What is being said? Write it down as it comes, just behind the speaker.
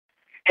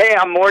Hey,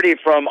 I'm Morty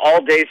from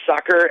All Day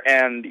Sucker,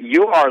 and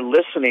you are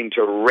listening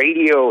to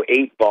Radio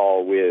 8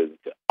 Ball with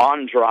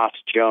Andras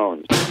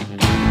Jones. Give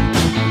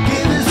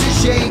us a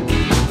shake.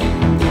 Give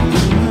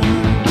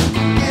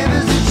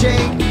us a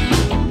shake.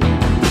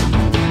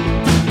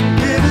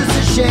 Give us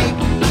a shake.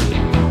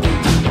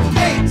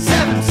 8,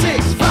 7,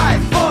 6,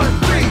 5, 4, 3.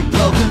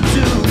 Welcome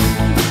to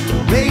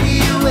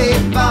Radio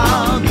 8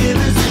 Ball. Give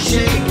us a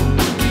shake.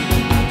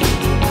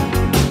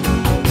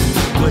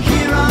 We're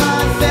here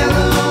on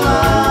Fellow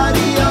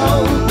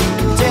Audio,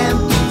 10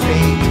 to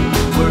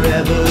 3,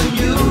 wherever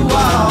you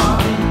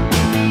are.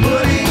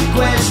 Putting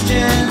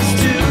questions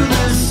to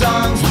the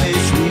songs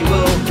which we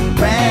will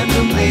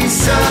randomly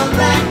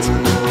select.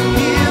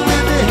 Here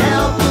with the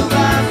help of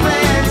our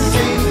friends,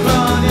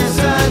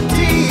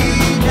 Synchronicity.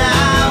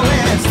 Now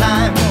it's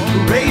time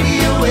for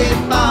Radio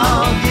 8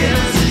 Ball. Give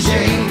us a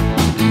shake.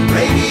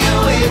 Radio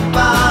 8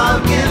 Ball.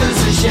 Give us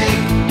a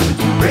shake.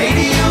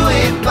 Radio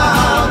 8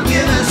 Ball.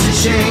 Give us a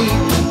shake.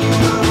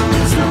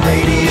 It's the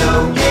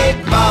Radio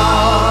 8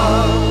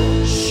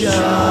 Ball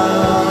Show.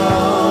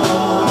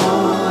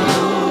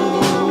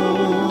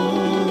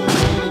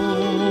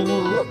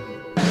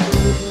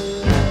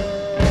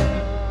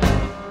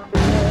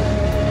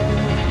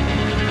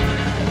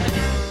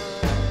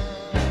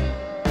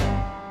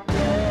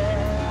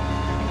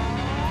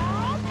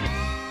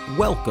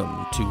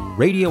 Welcome to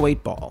Radio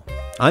 8 Ball.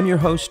 I'm your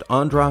host,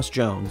 Andras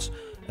Jones,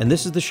 and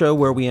this is the show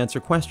where we answer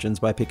questions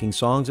by picking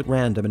songs at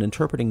random and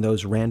interpreting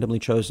those randomly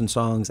chosen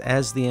songs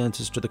as the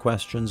answers to the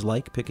questions,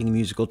 like picking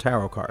musical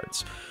tarot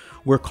cards.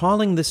 We're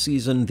calling this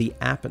season The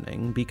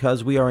Appening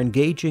because we are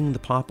engaging the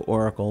Pop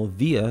Oracle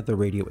via the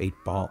Radio 8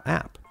 Ball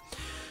app.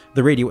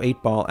 The Radio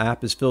 8 Ball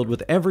app is filled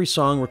with every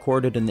song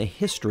recorded in the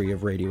history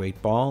of Radio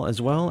 8 Ball, as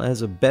well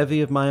as a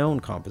bevy of my own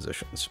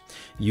compositions.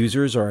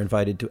 Users are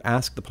invited to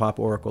ask the Pop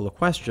Oracle a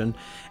question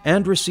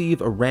and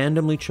receive a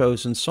randomly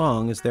chosen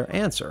song as their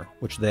answer,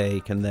 which they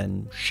can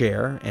then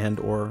share and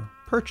or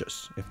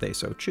purchase if they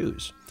so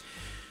choose.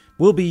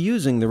 We'll be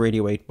using the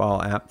Radio 8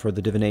 Ball app for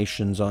the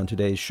divinations on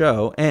today's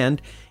show, and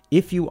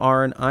if you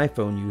are an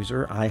iPhone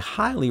user, I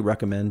highly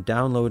recommend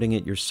downloading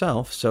it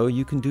yourself so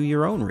you can do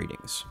your own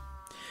readings.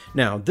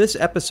 Now, this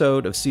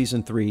episode of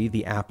Season 3,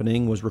 The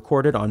Appening, was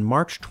recorded on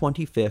March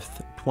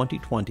 25th,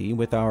 2020,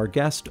 with our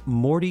guest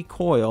Morty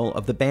Coyle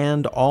of the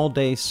band All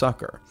Day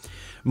Sucker.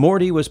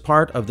 Morty was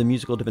part of the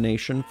musical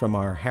divination from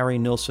our Harry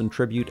Nilsson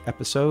tribute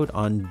episode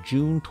on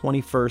June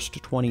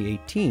 21st,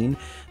 2018,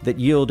 that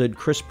yielded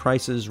Chris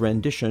Price's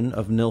rendition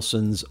of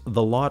Nilsson's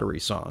The Lottery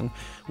Song,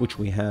 which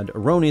we had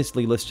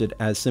erroneously listed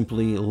as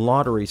simply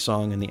Lottery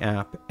Song in the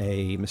app,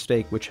 a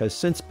mistake which has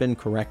since been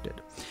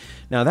corrected.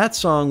 Now, that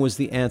song was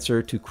the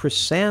answer to Chris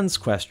Sand's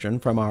question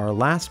from our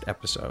last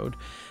episode,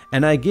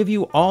 and I give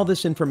you all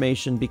this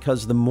information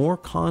because the more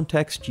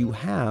context you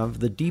have,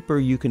 the deeper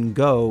you can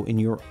go in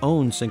your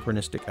own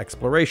synchronistic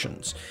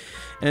explorations.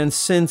 And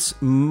since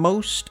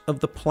most of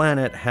the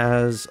planet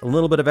has a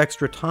little bit of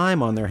extra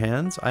time on their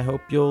hands, I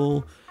hope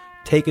you'll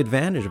take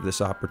advantage of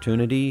this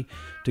opportunity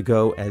to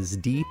go as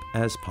deep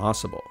as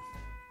possible.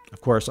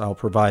 Of course, I'll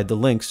provide the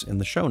links in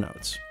the show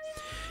notes.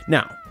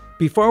 Now,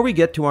 before we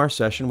get to our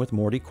session with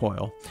Morty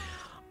Coyle,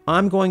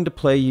 I'm going to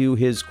play you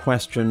his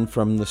question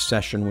from the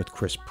session with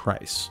Chris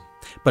Price.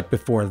 But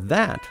before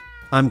that,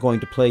 I'm going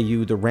to play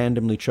you the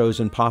randomly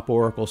chosen Pop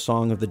Oracle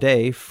song of the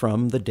day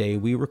from the day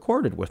we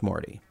recorded with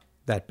Morty,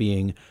 that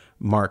being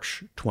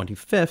March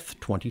 25th,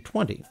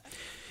 2020.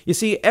 You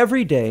see,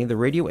 every day the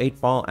Radio 8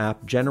 Ball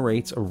app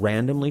generates a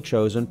randomly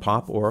chosen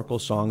Pop Oracle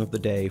song of the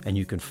day, and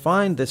you can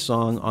find this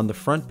song on the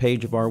front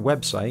page of our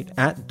website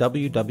at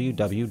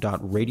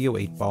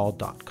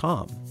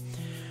www.radio8ball.com.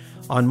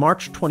 On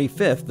March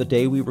 25th, the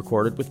day we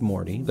recorded with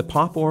Morty, the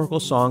Pop Oracle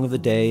song of the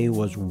day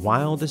was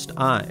Wildest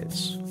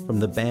Eyes from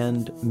the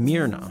band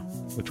Myrna,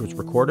 which was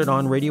recorded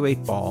on Radio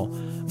 8 Ball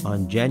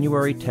on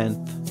January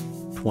 10th,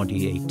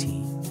 2018.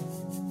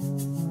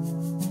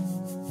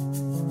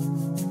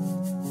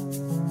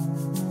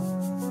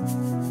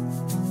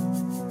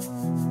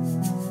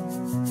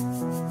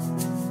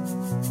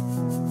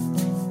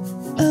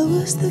 I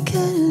was the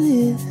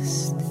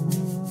catalyst,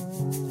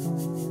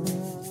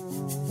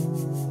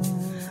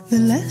 the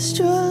last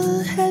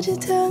straw had your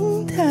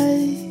tongue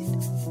tied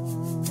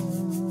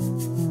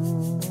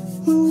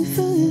when we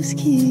first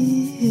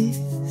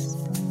kissed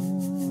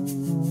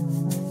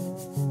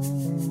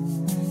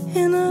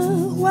in a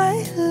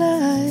white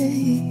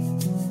light.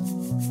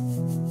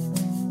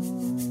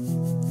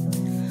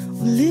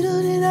 Well,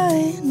 little did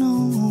I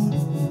know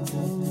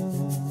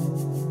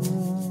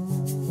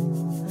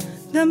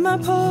that my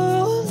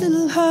poor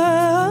little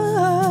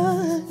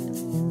heart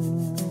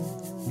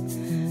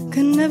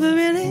could never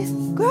really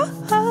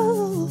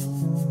grow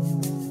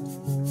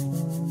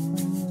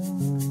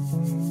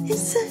in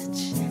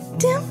such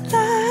dim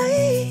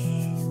light.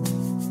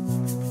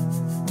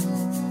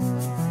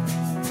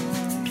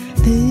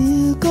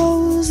 There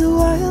goes the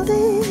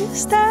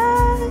wildest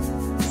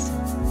eyes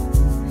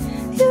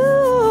you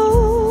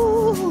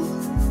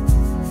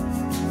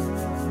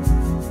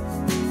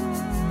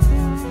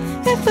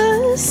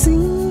ever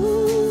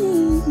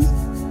seen.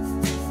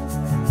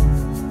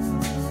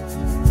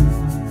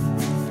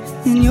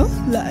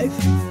 life.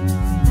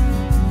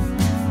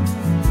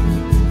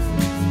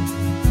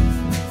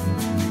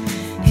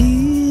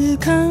 Here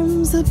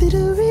comes the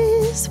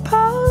bitterest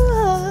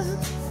part.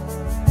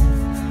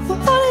 What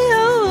are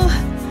your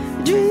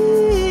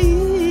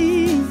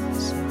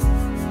dreams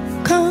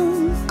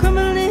come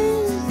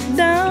crumbling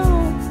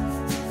down?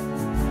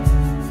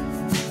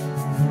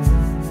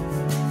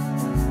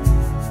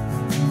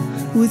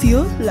 With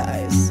your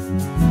lies.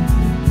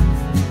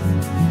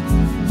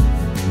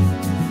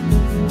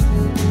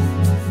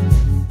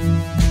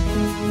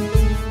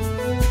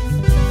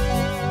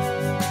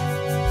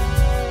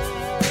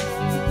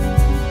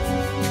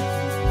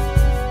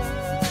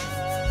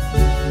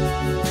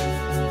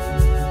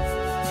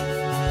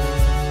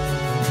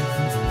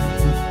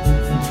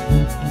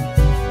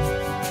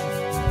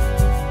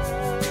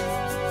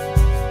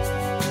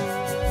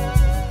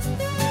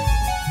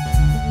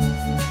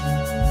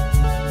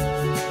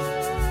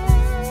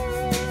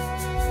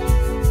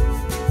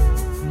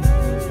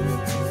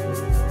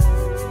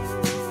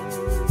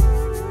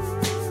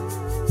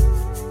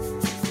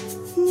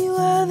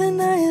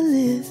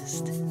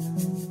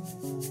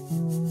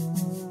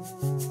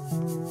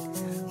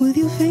 With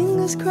your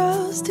fingers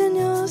crossed and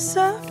your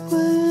soft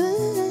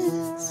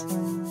words,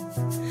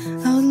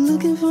 out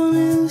looking for a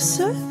new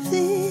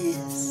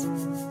surface.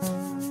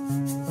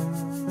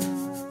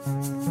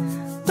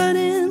 But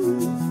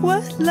in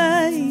what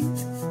light?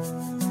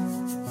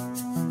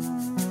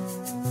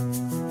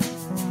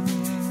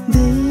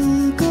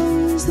 There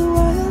goes the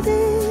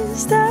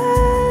wildest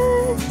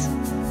eyes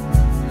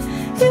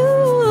you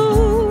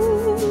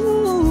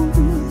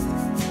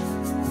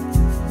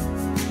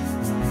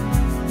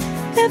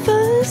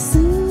ever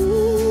seen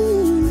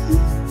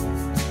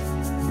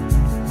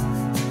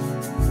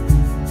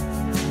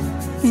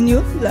in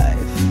your life.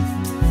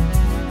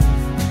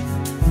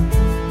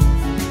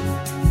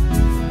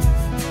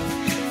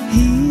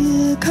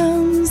 Here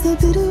comes the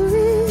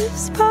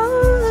bitterest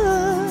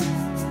part.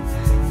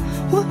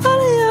 What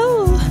are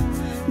your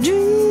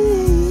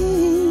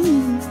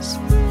dreams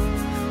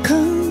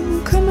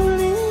come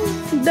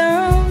crumbling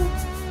down?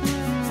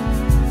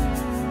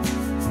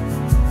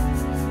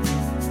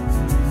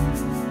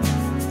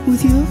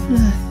 With your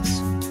lies.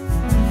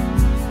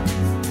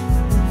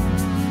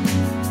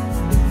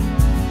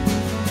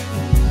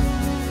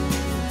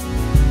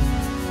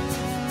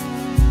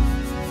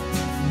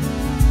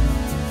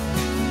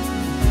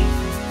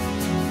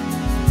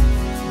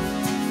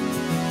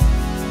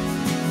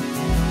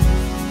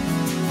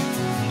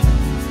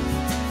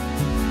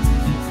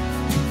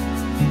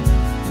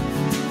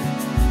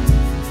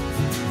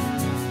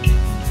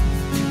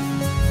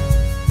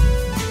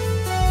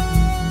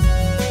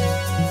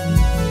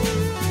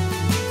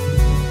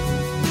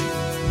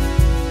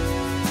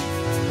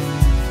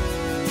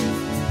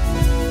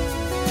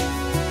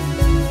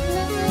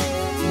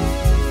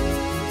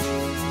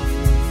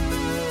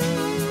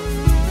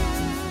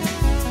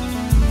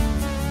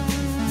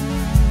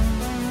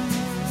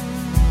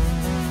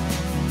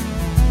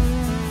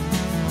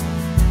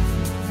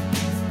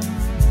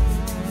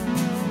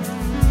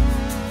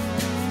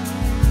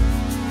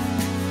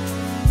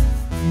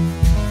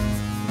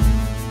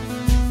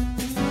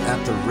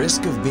 At the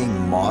risk of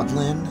being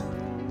maudlin,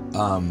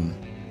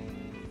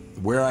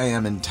 where I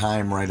am in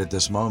time right at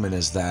this moment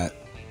is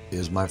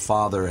my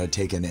father had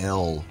taken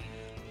ill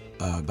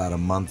about a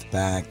month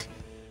back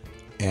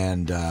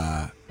and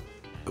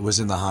was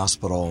in the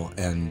hospital,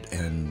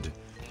 and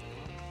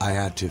I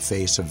had to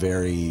face a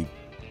very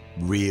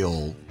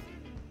real,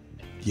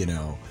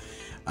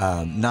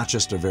 not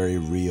just a very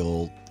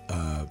real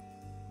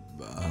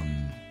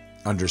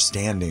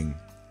understanding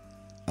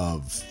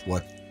of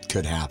what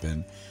could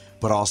happen,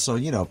 but also,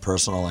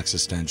 personal,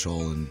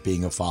 existential, and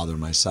being a father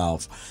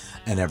myself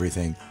and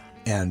everything.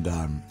 And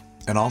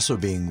also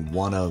being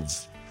one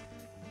of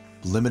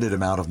limited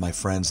amount of my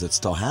friends that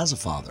still has a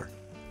father,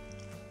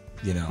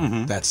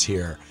 that's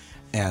here,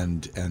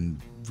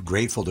 and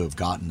grateful to have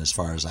gotten as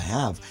far as I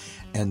have.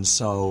 And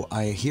so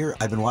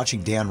I've been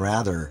watching Dan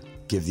Rather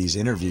give these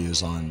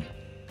interviews on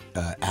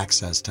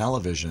Access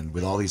Television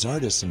with all these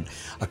artists, and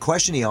a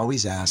question he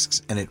always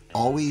asks, and it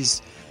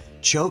always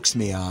chokes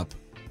me up,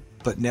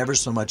 but never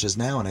so much as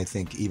now, and I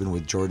think even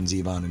with Jordan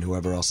Zevon and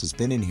whoever else has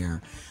been in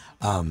here,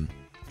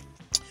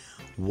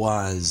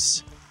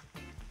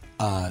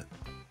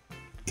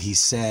 he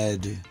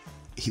said,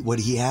 what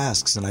he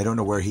asks, and I don't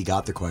know where he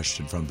got the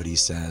question from, but he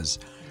says,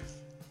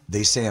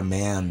 they say a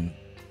man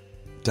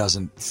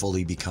doesn't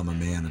fully become a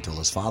man until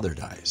his father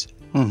dies.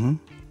 Mm-hmm.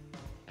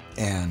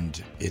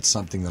 And it's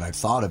something that I've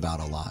thought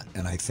about a lot,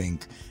 and I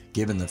think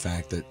given the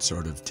fact that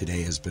sort of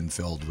today has been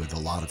filled with a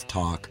lot of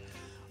talk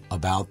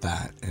about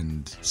that,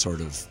 and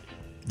sort of,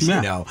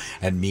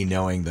 and me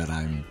knowing that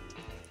I'm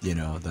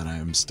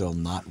still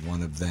not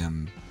one of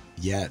them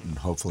yet, and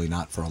hopefully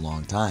not for a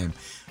long time,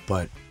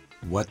 but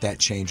what that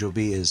change will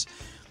be is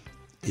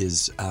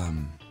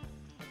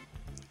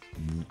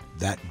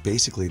that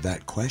basically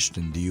that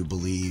question: do you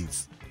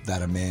believe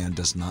that a man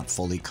does not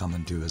fully come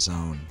into his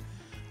own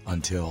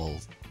until,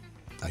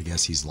 I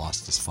guess, he's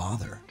lost his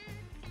father?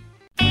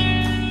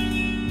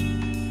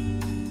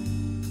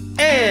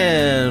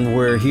 And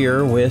we're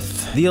here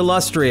with the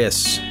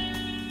illustrious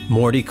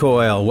Morty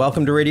Coyle.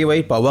 Welcome to Radio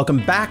 8 Ball.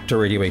 Welcome back to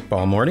Radio 8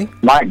 Ball, Morty.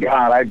 My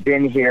God, I've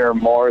been here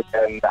more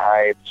than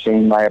I've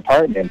seen my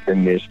apartment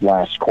in these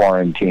last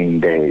quarantine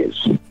days.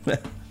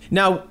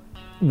 Now,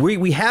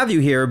 we have you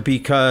here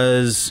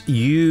because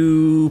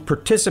you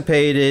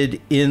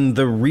participated in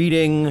the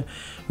reading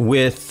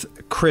with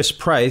Chris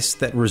Price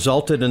that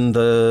resulted in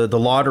the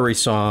lottery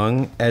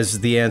song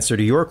as the answer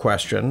to your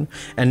question.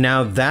 And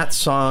now that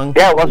song...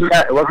 Yeah, wasn't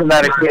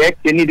that a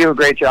kick? Didn't he do a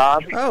great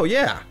job? Oh,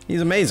 yeah.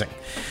 He's amazing.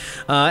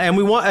 And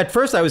at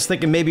first I was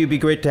thinking maybe it'd be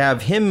great to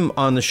have him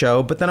on the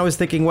show, but then I was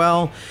thinking,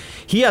 well,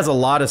 he has a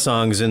lot of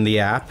songs in the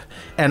app,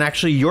 and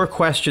actually your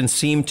question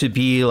seemed to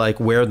be like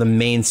where the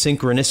main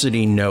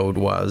synchronicity node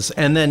was.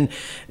 And then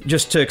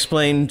just to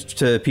explain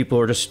to people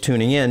who are just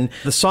tuning in,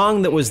 the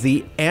song that was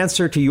the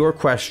answer to your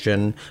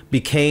question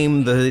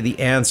became the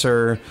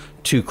answer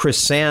to Chris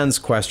Sand's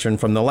question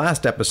from the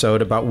last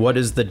episode about what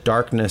is the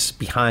darkness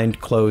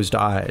behind closed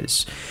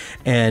eyes.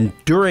 And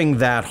during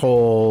that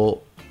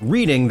whole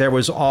reading, there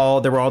were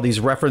all these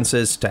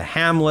references to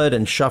Hamlet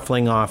and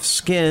shuffling off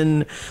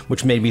skin,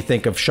 which made me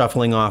think of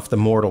shuffling off the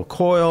mortal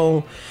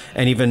coil,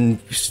 and even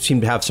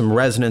seemed to have some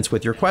resonance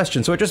with your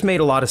question. So it just made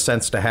a lot of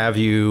sense to have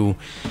you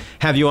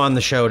on the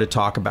show to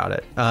talk about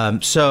it.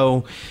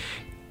 So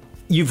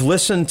you've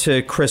listened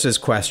to Chris's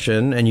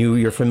question, and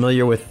you're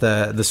familiar with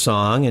the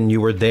song, and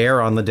you were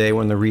there on the day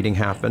when the reading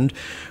happened.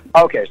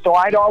 Okay, so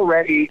I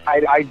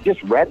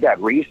just read that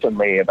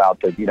recently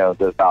about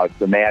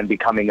the man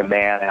becoming a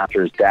man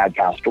after his dad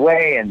passed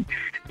away, and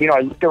I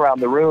looked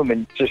around the room,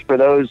 and just for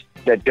those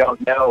that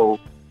don't know,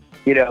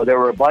 there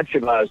were a bunch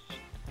of us,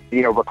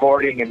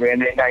 recording, and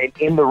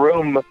in the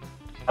room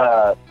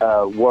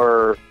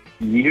were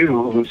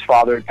you, whose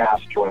father had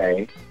passed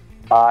away.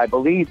 I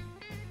believe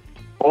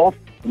both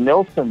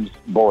Nilsson's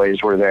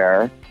boys were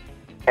there,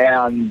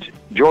 and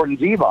Jordan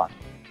Zevon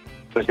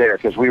was there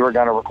because we were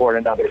going to record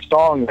another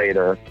song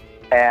later,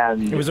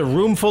 and it was a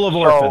room full of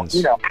orphans.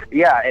 And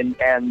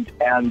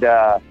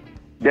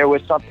there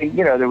was something,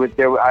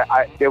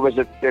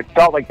 it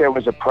felt like there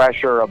was a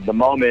pressure of the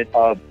moment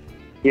of,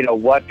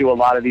 what do a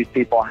lot of these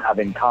people have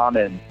in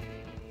common,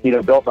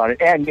 built on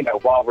it. And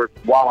while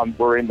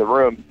we're in the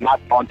room, not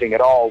daunting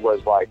at all,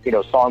 was like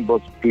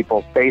songbooks with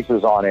people's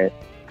faces on it,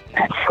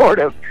 and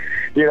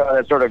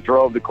that sort of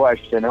drove the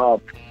question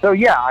up. So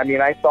yeah,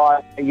 I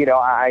thought, I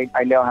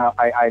know how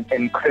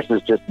and Chris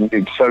is just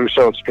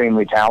so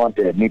extremely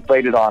talented, and he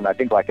played it on, I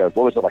think, like a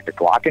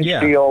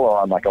glockenspiel, or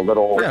on like a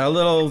little a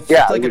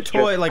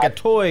toy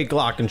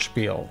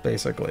glockenspiel,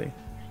 basically.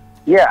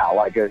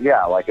 Like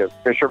a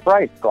Fisher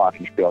Price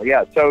glockenspiel.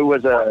 Yeah, so it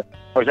was or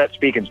was that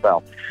Speak and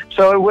Spell?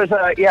 So it was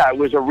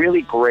a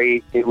really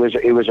great,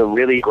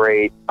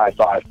 I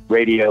thought,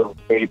 Radio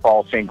 8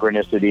 Ball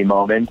synchronicity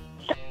moment.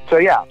 So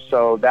yeah,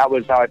 so that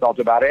was how I felt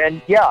about it,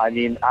 and yeah,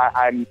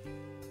 I'm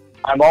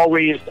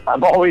always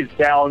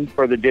down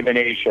for the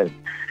divination.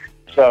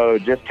 So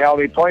just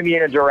point me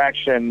in a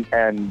direction,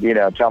 and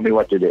tell me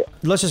what to do.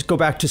 Let's just go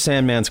back to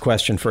Sandman's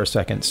question for a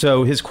second.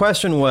 So his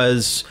question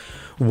was,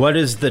 what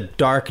is the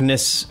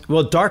darkness?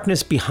 Well,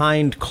 darkness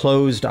behind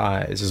closed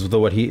eyes is the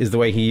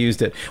way he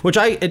used it. Which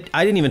I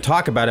didn't even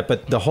talk about it,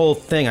 but the whole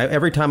thing.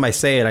 Every time I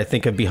say it, I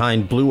think of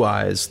Behind Blue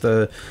Eyes,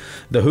 the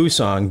Who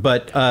song.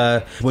 But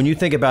when you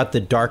think about the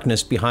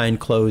darkness behind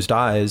closed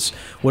eyes,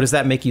 what does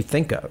that make you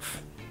think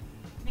of?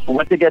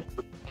 Once it gets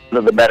to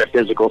the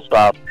metaphysical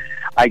stuff,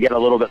 I get a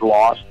little bit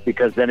lost,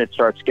 because then it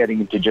starts getting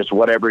into just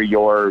whatever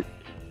your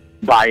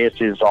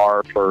biases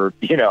are for,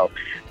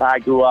 I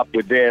grew up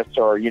with this,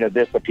 or,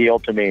 this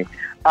appealed to me.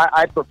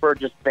 I prefer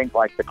just think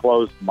like the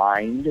closed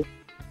mind,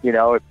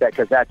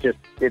 because that just,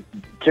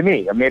 to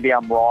me, maybe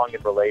I'm wrong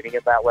in relating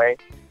it that way.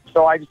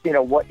 So I just,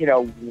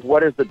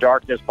 what is the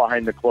darkness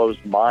behind the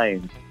closed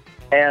mind?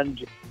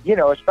 And,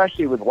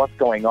 especially with what's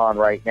going on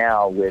right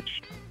now,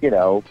 which,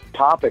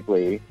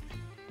 topically,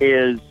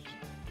 is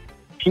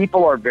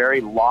people are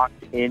very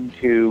locked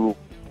into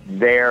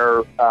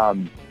their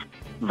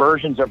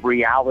versions of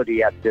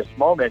reality at this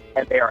moment,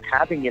 and they are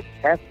having it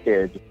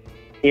tested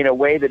in a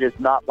way that is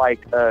not like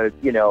an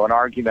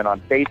argument on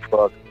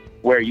Facebook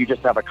where you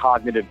just have a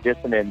cognitive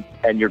dissonance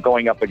and you're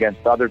going up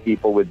against other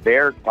people with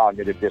their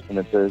cognitive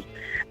dissonances,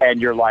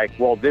 and you're like,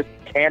 well, this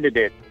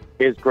candidate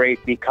is great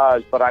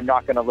but I'm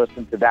not going to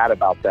listen to that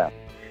about them.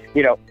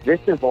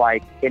 This is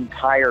like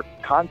entire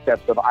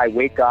concepts of, I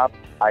wake up,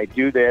 I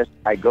do this,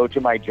 I go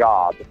to my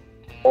job,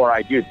 or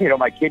I do,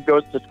 my kid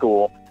goes to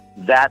school,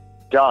 that's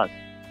done.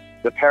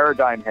 The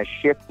paradigm has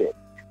shifted.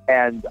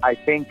 And I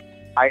think,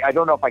 I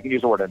don't know if I can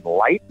use the word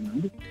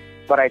enlightened,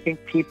 but I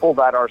think people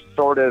that are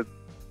sort of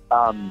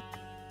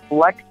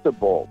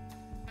flexible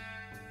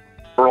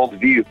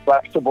worldview,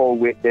 flexible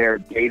with their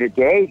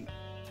day-to-day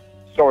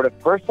sort of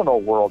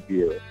personal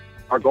worldview,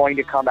 are going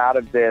to come out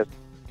of this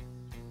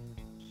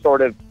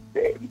sort of,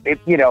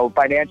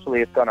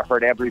 financially it's going to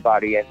hurt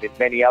everybody, and in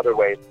many other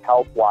ways,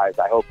 health-wise,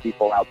 I hope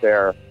people out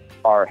there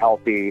are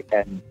healthy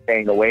and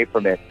staying away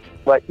from it.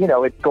 But,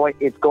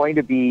 it's going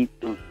to be,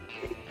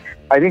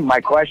 I think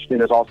my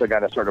question is also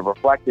going to sort of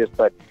reflect this,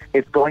 but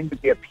it's going to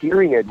be a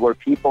period where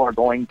people are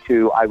going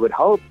to, I would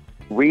hope,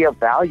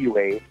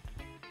 reevaluate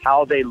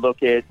how they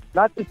look at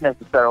not just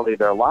necessarily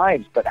their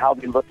lives, but how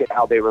they look at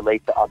how they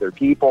relate to other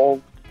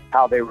people,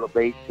 how they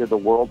relate to the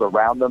world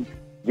around them,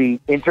 the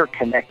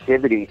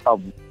interconnectivity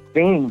of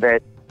seeing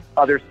that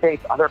other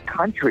states, other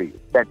countries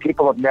that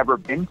people have never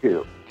been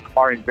to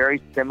are in very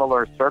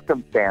similar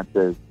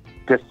circumstances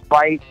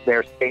despite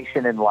their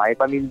station in life.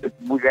 I mean,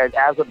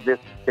 as of this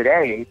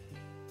today,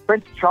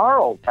 Prince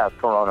Charles has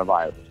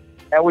coronavirus,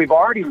 and we've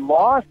already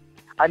lost.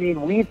 I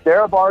mean,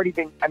 there have already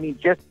been. I mean,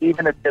 just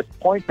even at this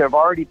point, there have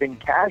already been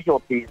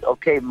casualties.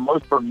 Okay,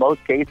 for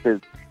most cases,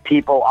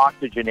 people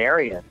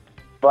octogenarians,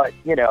 but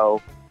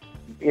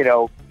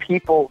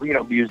people,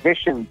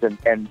 musicians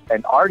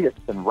and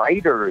artists and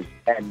writers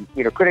and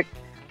critics.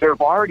 There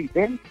have already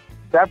been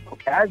several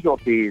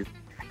casualties,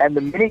 and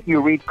the minute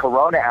you read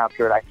Corona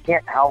after it, I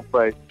can't help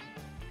but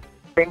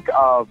think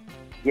of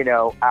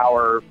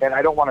our, and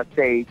I don't want to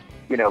say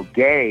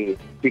gay,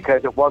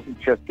 because it wasn't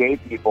just gay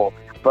people,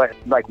 but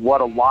like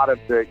what a lot of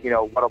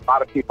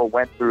people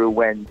went through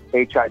when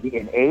HIV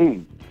and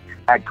AIDS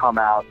had come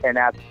out, and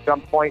at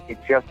some point it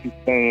just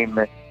became,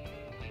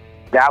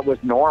 that was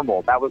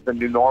normal. That was the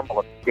new normal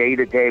of day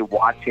to day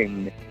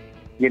watching,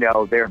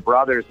 their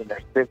brothers and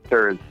their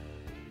sisters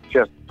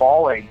just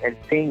falling and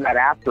seeing that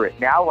after it.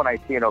 Now when I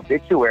see an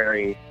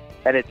obituary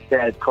and it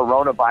says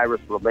coronavirus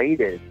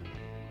related,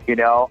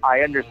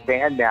 I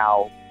understand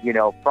now,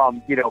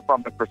 from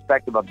the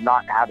perspective of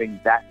not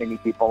having that many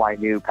people I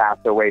knew pass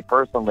away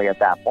personally at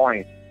that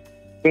point,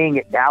 seeing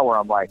it now where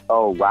I'm like,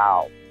 oh,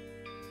 wow,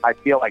 I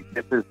feel like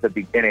this is the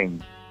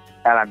beginning.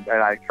 And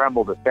I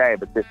tremble to say,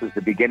 but this is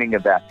the beginning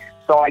of that.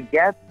 So I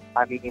guess,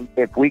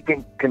 if we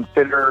can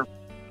consider,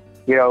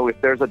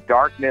 if there's a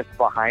darkness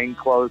behind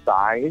closed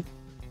eyes,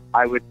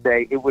 I would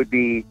say it would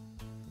be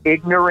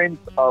ignorance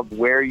of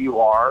where you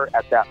are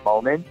at that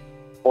moment,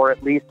 or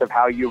at least of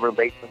how you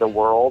relate to the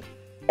world,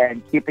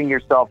 and keeping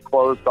yourself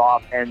closed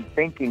off and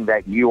thinking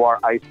that you are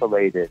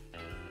isolated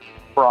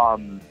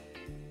from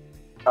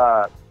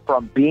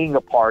being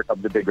a part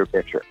of the bigger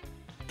picture.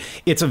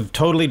 It's a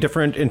totally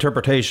different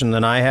interpretation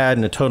than I had,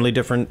 and a totally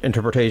different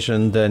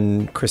interpretation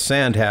than Chris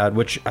Sand had,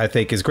 which I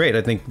think is great.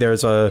 I think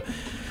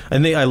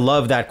I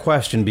love that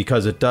question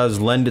because it does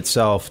lend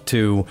itself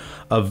to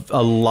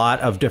a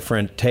lot of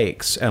different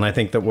takes. And I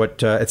think that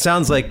it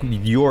sounds like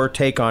your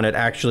take on it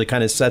actually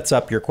kind of sets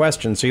up your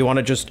question. So you want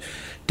to just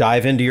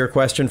dive into your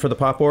question for the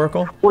Pop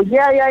Oracle? Well,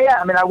 yeah.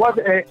 I mean, I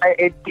wasn't,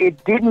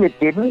 it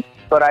didn't,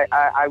 but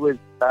I was,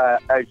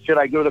 should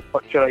I do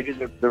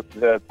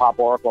the Pop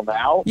Oracle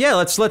now? Yeah,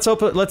 let's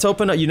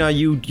open up. You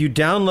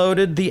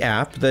downloaded the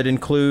app that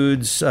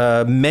includes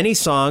many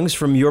songs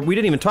from we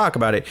didn't even talk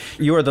about it.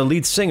 You are the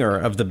lead singer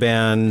of the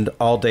band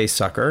All Day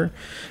Sucker,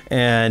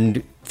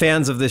 and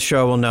fans of this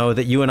show will know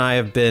that you and I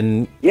have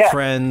been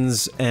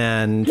friends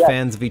and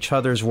fans of each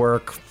other's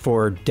work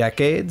for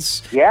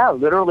decades. Yeah,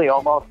 literally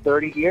almost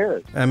 30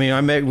 years. I mean,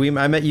 I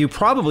met you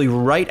probably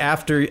right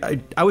after.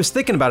 I was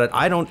thinking about it.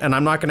 And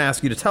I'm not going to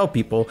ask you to tell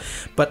people,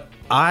 but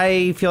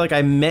I feel like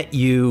I met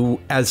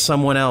you as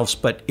someone else,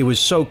 but it was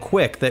so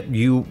quick that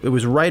it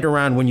was right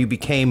around when you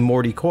became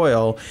Morty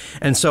Coyle.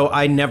 And so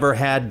I never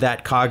had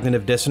that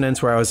cognitive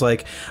dissonance where I was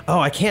like, oh,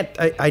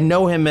 I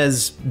know him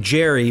as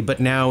Jerry, but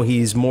now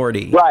he's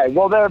Morty. Right.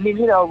 Well,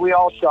 we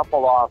all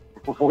shuffle off.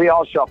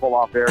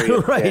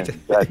 Various right.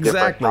 things at exactly.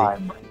 different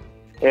times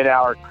in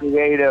our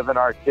creative and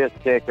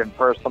artistic and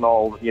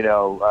personal,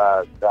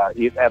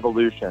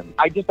 evolution.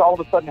 I just all of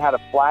a sudden had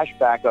a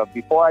flashback of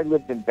before I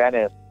lived in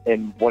Venice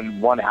in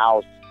one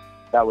house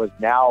that was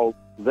now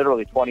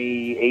literally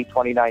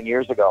 29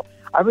 years ago.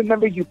 I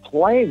remember you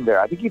playing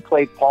there. I think you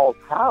played Paul's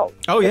House.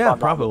 Oh, yeah,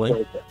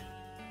 probably.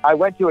 I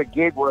went to a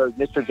gig where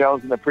Mr.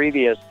 Jones and the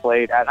Previous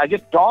played, and I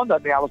just dawned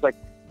on me. I was like,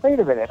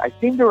 wait a minute. I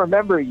seem to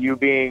remember you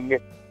being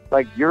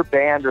like your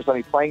band or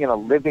something playing in a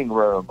living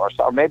room or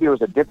maybe it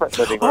was a different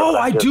living room. Oh,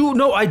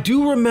 I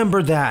do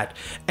remember that.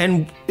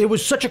 And it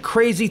was such a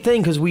crazy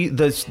thing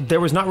because there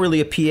was not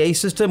really a PA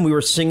system. We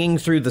were singing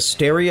through the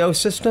stereo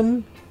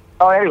system.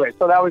 Oh, anyway,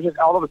 so that was just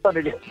all of a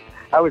sudden.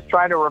 I was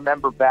trying to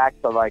remember back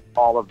to like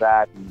all of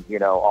that and,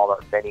 all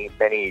the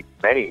many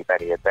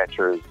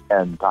adventures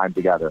and time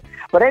together.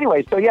 But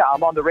anyway, so yeah,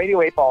 I'm on the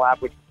Radio 8 Ball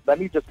app, which let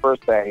me just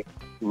first say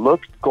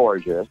looks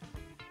gorgeous.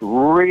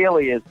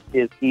 Really is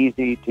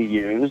easy to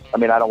use. I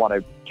mean, I don't want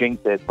to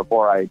jinx it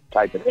before I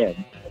type it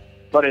in,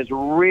 but it's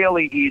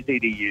really easy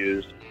to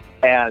use.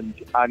 And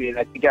I mean,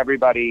 I think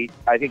everybody,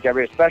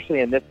 especially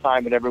in this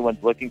time when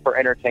everyone's looking for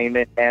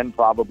entertainment and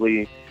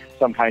probably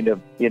some kind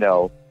of,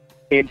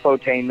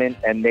 infotainment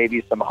and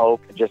maybe some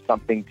hope, just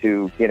something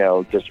to,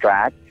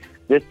 distract.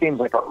 This seems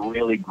like a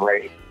really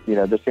great,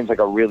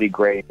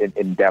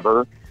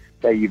 endeavor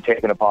that you've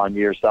taken upon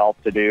yourself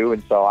to do.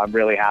 And so I'm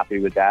really happy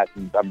with that.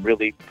 And I'm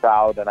really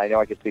proud, and I know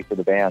I can speak for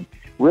the band,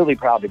 really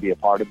proud to be a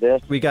part of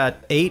this. We got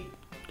 8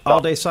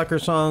 All Day Sucker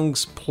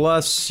songs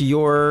plus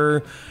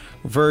your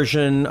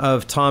version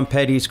of Tom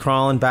Petty's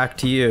Crawling Back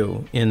to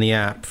You in the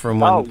app from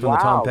the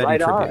Tom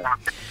Petty tribute.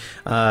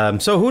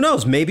 So who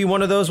knows? Maybe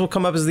one of those will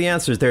come up as the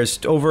answers. There's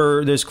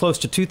close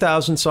to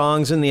 2,000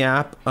 songs in the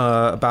app,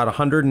 about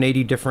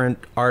 180 different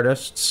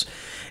artists,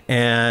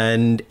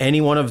 and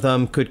any one of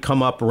them could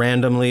come up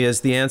randomly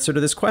as the answer to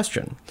this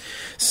question.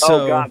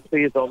 So, oh God,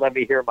 please don't let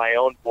me hear my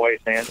own voice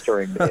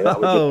answering me. That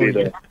would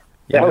just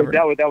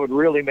be that would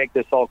really make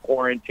this whole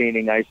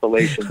quarantining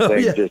isolation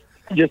thing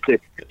just a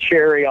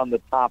cherry on the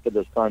top of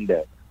the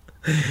sundae.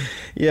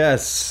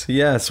 Yes.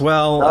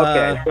 Well,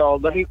 okay.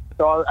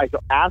 So I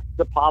asked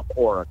the Pop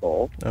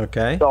Oracle.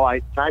 Okay. So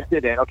I typed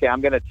it in. Okay,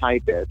 I'm going to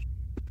type it.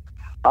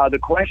 The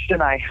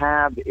question I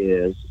have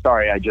is,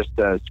 sorry, I just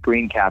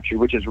screen captured,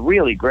 which is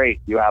really great.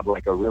 You have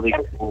like a really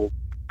cool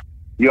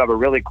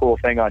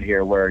thing on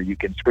here where you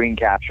can screen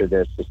capture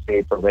this to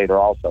save for later.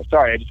 Also,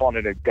 sorry, I just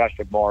wanted to gush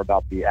more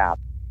about the app.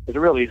 It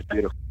really is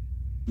beautiful.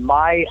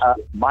 My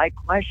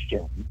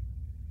question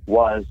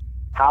was,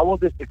 how will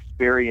this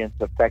experience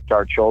affect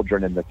our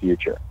children in the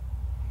future?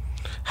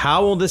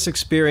 How will this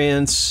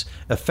experience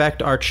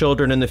affect our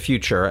children in the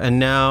future? And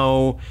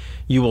now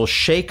you will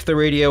shake the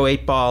Radio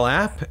 8-Ball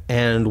app,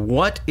 and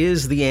what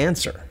is the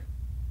answer?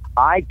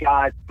 I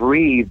got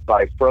Breathe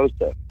by Froseth.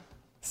 The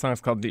song's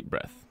called Deep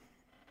Breath.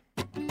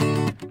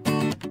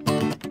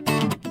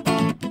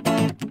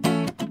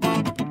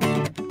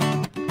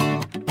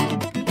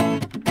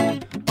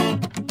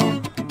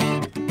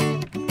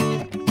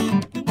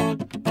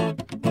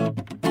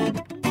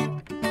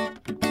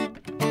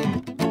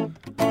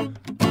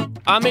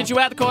 I'll meet you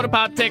at the quarter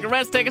pot, take a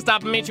rest, take a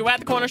stop, and meet you at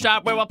the corner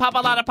shop where we'll pop a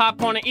lot of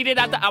popcorn and eat it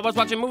after hours,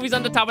 watching movies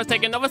under towers,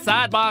 taking over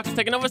sidewalks,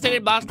 taking over city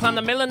blocks, climb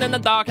the million in the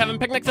dark, having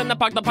picnics in the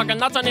park. The parking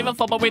lots aren't even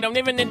full, but we don't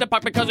even need to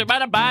park because we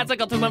ride a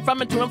bicycle to and from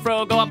and to and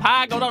fro, go up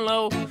high, go down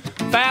low.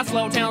 Fast,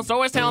 slow, town,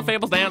 stories, town,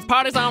 fables, dance,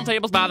 parties on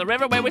tables by the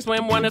river where we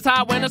swim. When it's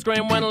hot, when it's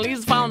grim, when the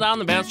leaves fall down,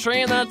 the best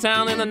tree in the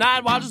town. In the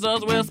night watches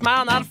us with a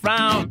smile, not a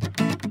frown.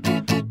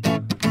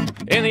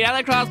 In the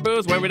alley cross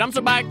booths where we dump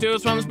some bike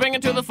dudes from the spring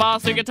into the fall,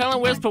 so you can tell and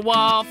whisper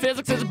wall.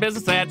 Physics is a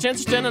business at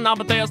Chinchin and all,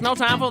 but there's no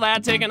time for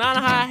that. Taking on a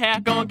high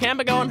hat, going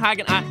camping, going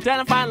hiking,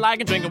 identifying,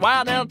 liking, drinking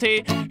wild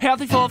LT.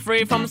 Healthy, full,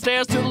 free, from the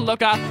stairs to the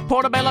lookout.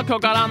 Portobello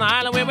cookout on the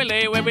island where we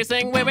lay, where we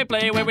sing, where we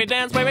play, where we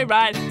dance, where we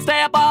ride.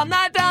 Stay up all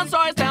night, down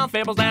stories, down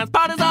fables, dance,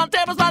 parties on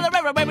tables by the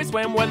river where we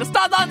swim, where the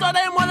stars aren't so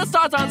dim, where the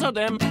stars aren't so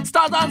dim.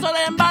 Stars aren't so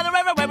dim by the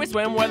river where we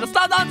swim, where the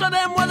stars aren't so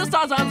dim, where the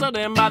stars aren't so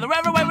dim by the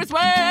river where we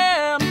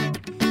swim.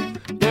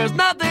 There's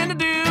nothing to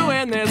do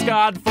in this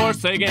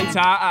God-forsaken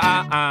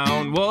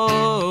town.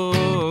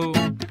 Whoa.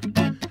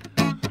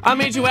 I'll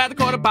meet you at the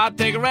quarter pot,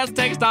 take a rest,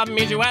 take a stop, and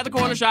meet you at the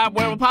corner shop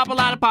where we'll pop a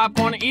lot of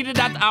popcorn and eat it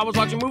after hours,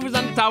 watching movies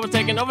under towers,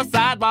 taking over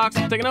sidewalks,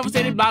 taking over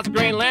city blocks,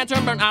 Green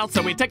Lantern burnt out,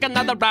 so we take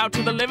another route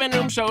to the living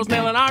room shows,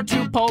 nailing our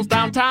 2 poles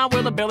downtown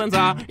where the buildings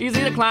are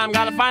easy to climb.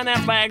 Gotta find that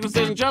flag, this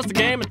isn't just a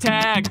game of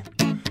tag.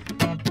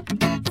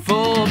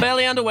 Full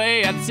belly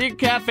underway at the Secret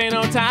Cafe,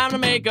 no time to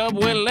make up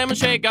with a lemon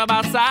shake up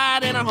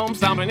outside in our home,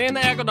 stomping in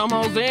the Echo Dome,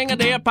 hosing a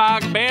deer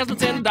park,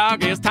 basements in the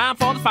dark. It's time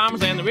for the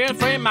farmers and the real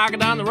free market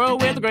down the road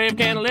with the grave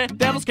candle lit,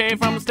 Devil's Cave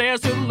from the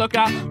stairs to the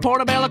lookout.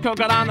 Portobello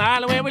cookout on the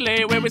island where we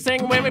lay, where we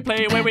sing, where we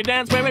play, where we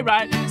dance, where we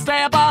write.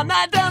 Stay up all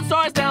night, down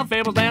stories, down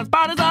fables, dance,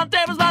 parties on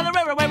tables by the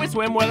river where we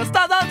swim, where the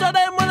stars aren't so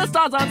dim, where the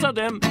stars aren't so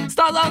dim.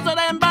 Stars aren't so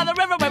dim by the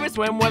river where we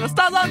swim, where the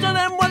stars aren't so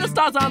dim, where the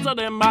stars aren't so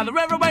dim by the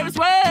river where we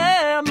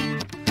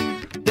swim.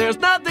 There's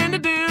nothing to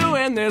do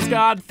in this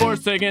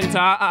God-forsaken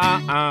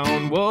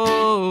town.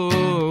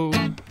 Whoa.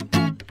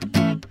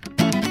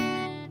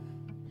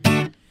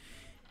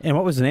 And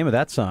what was the name of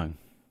that song?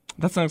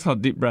 That song's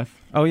called Deep Breath.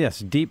 Oh, yes,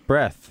 Deep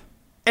Breath.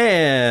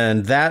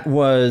 And that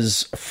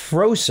was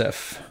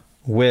Froseth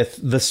with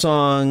the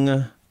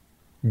song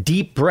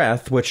Deep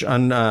Breath, which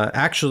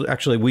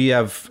actually we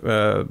have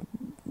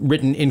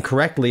written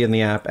incorrectly in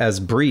the app as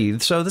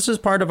Breathe. So this is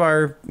part of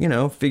our,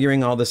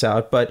 figuring all this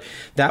out. But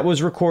that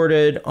was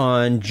recorded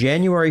on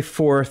January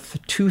 4th,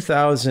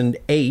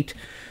 2008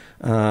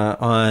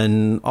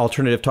 on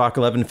Alternative Talk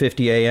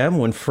 1150 AM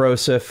when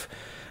Froseth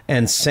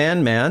and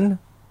Sandman,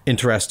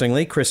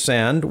 interestingly, Chris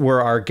Sand,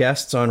 were our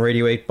guests on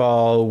Radio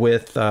 8-Ball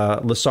with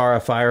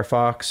Lasara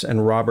Firefox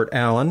and Robert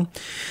Allen.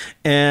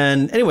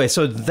 And anyway,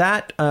 so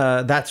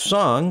that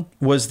song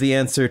was the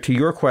answer to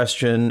your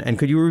question. And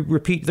could you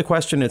repeat the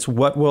question? It's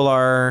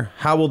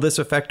how will this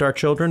affect our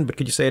children? But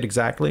could you say it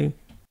exactly?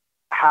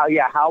 How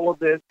will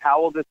this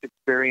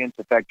experience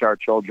affect our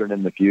children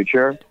in the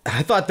future?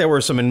 I thought there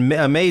were some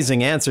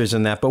amazing answers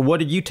in that, but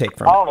what did you take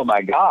from it? Oh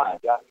my God!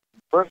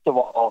 First of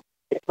all,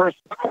 because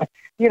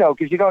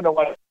you don't know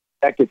what to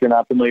expect if you're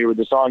not familiar with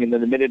the song, and then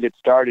the minute it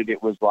started,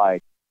 it was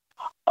like,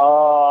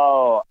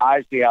 oh,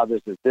 I see how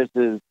this is.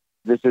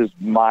 This is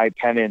my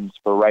penance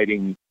for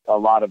writing a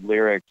lot of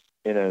lyrics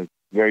in a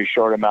very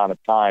short amount of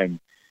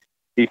time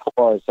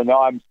before. So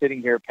now I'm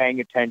sitting here paying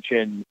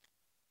attention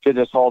to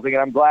this whole thing,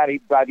 and I'm glad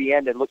by the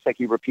end it looks like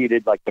he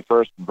repeated like the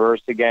first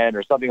verse again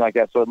or something like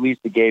that. So at least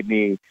it gave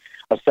me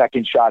a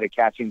second shot at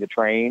catching the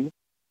train.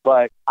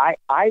 But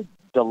I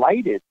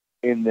delighted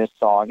in this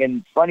song,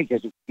 and funny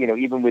because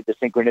even with the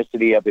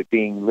synchronicity of it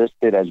being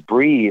listed as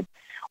Breathe,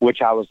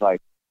 which I was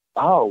like,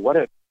 oh, what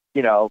a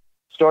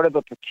sort of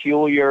a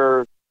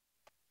peculiar,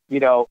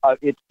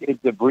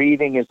 the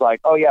breathing is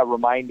like, oh yeah,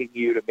 reminding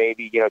you to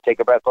maybe, take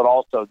a breath, but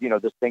also,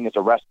 this thing is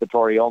a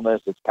respiratory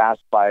illness. It's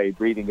passed by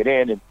breathing it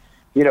in and,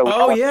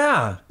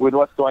 with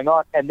what's going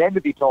on. And then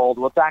to be told,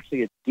 well, it's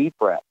actually a deep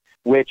breath,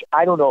 which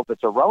I don't know if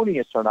it's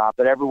erroneous or not,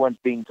 but everyone's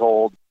being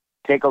told,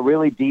 take a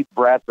really deep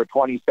breath for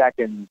 20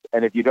 seconds.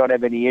 And if you don't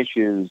have any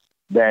issues,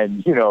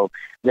 then,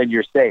 then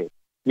you're safe.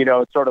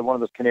 It's sort of one of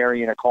those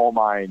canary in a coal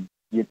mine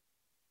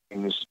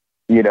things,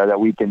 that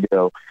we can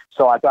do.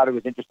 So I thought it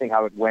was interesting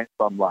how it went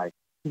from like,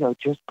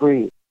 just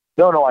breathe.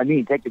 No, I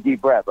mean, take a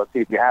deep breath. Let's see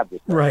if you have this.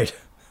 Right.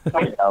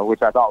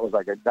 Which I thought was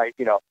like a nice,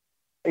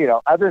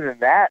 other than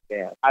that,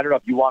 man, I don't know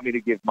if you want me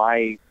to give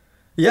my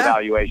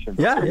evaluation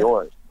for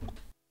yours.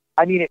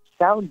 I mean, it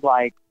sounds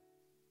like,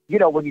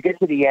 when you get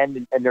to the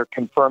end and they're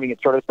confirming, it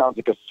sort of sounds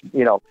like a,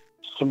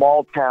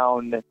 small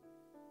town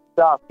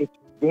stuff. It's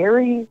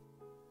very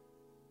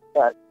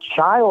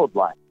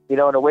childlike, in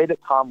a way that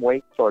Tom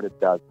Waits sort of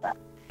does that.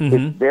 Mm-hmm.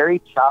 It's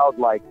very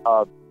childlike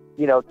of,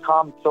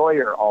 Tom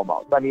Sawyer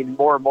almost. I mean,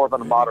 more of a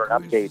modern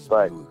update,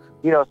 but,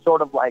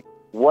 sort of like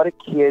what a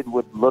kid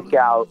would look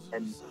out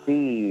and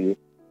see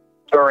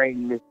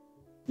during,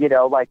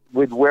 like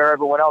with where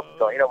everyone else is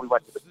going. We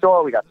went to the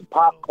store, we got some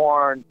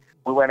popcorn,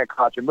 we went and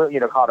caught a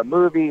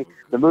movie.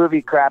 The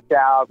movie crapped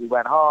out. We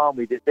went home.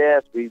 We did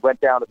this. We went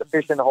down to the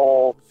fishing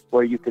hole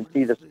where you can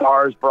see the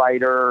stars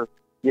brighter.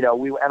 And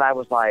I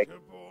was like,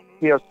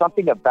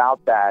 something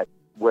about that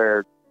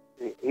where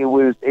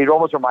it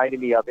almost reminded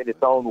me of, in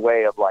its own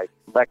way, of like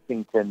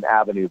Lexington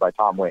Avenue by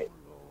Tom Waits.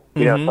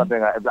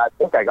 Something I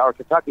think I got, or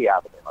Kentucky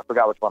Avenue. I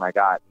forgot which one I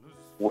got,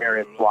 where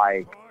it's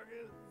like,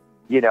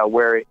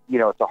 where,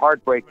 it's a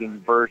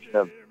heartbreaking version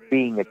of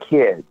being a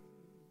kid,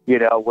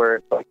 where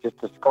it's like just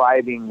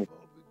describing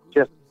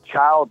just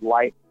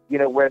childlike,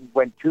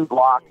 when 2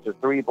 blocks or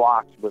 3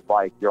 blocks was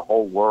like your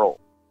whole world.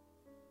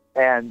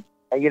 And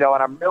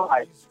I'm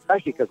realizing,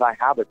 especially because I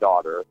have a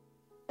daughter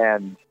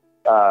and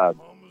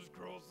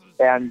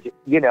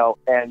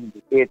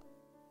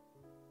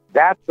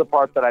that's the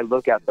part that I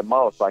look at the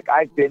most. Like,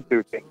 I've been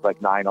through things like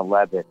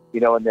 9/11,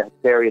 in the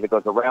hysteria that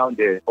goes around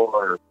it,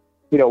 or,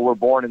 we're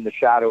born in the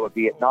shadow of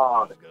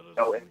Vietnam,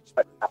 and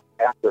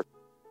after.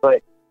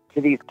 But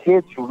to these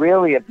kids who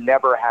really have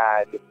never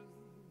had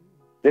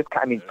this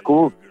kind, I mean,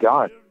 school's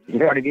done. You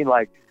know what I mean?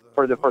 Like,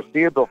 for the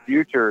foreseeable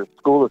future,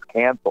 school is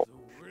canceled.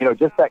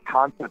 Just that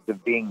concept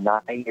of being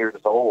 9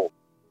 years old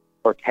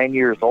or 10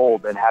 years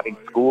old and having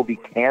school be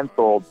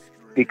canceled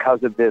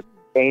because of this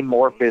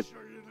amorphous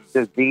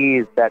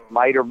disease that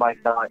might or might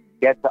not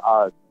get to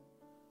us,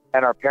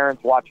 and our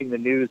parents watching the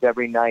news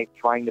every night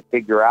trying to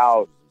figure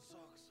out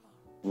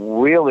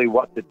really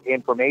what the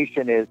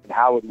information is and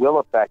how it will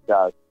affect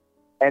us.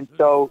 And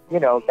so,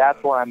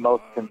 that's where I'm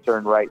most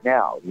concerned right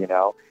now,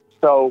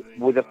 So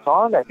with a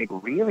song, I think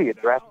really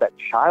addressed that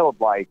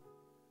childlike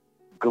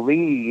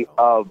glee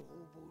of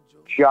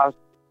just,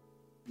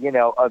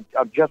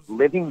 of just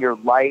living your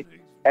life,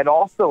 and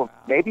also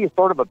maybe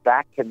sort of a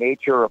back to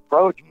nature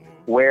approach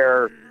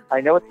where,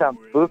 I know it sounds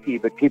spooky,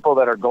 but people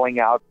that are going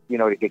out,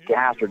 to get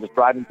gas or just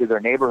driving through their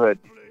neighborhood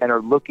and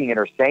are looking and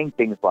are saying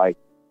things like,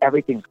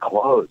 everything's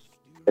closed.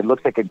 It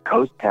looks like a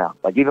ghost town.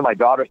 Like, even my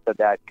daughter said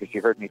that because she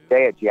heard me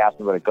say it. She asked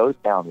me what a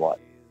ghost town was.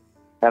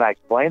 And I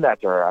explained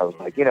that to her. I was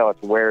like,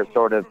 it's where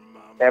sort of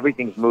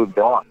everything's moved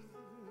on.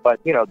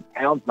 But, the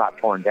town's not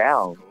torn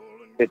down.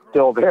 It's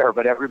still there,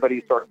 but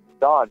everybody's sort of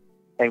done.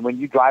 And when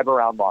you drive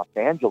around Los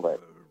Angeles,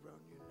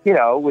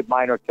 with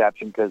minor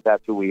exception, because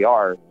that's who we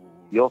are,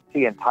 you'll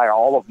see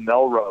all of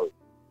Melrose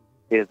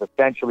is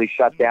essentially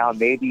shut down.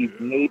 Maybe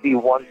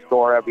one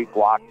store every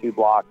block, 2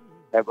 blocks,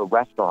 have a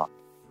restaurant.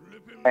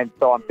 And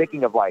so I'm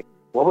thinking of like,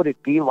 what would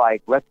it be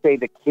like? Let's say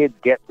the kids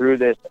get through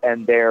this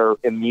and they're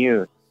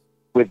immune,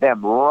 with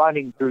them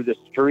running through the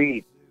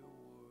streets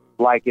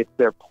like it's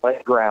their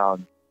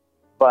playground,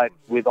 but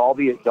with all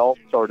the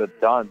adults sort of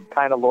done,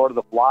 kind of Lord of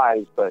the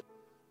Flies. But,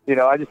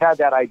 I just had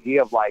that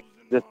idea of like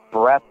this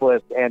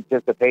breathless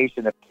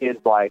anticipation of kids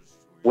like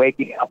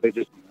waking up and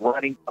just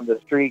running from the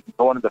street and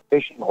going to the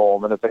fishing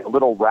hole. And it's like a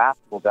Little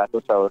Rascals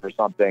episode or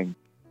something,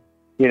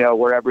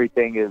 where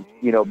everything is,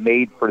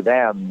 made for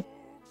them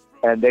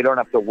and they don't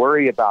have to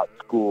worry about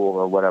school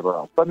or whatever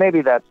else. But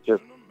maybe that's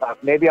just,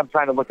 maybe I'm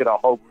trying to look at a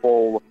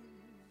hopeful,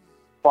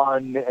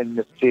 fun and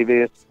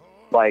mischievous,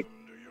 like,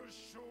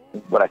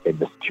 what I say,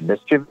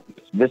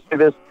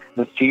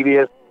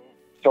 mischievous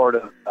sort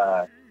of,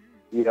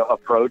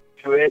 approach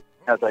to it,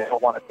 as I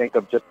don't want to think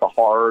of just the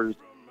horrors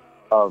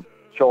of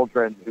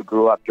children who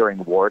grew up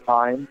during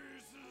wartime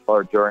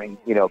or during,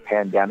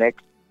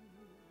 pandemics,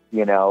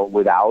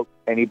 without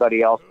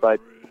anybody else but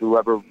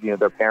whoever,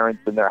 their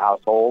parents in their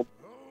household,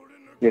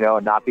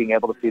 and not being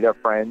able to see their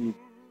friends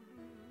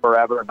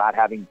forever, not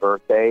having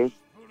birthdays.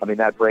 I mean,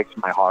 that breaks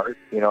my heart,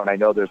 and I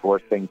know there's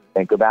worse things to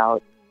think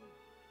about.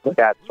 But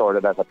that's sort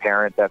of, as a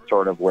parent, that's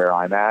sort of where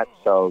I'm at.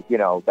 So,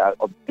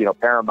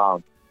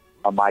 paramount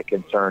on my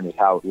concern is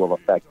how it will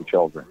affect the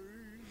children.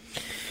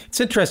 It's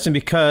interesting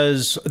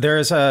because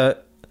there's a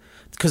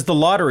because the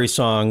Lottery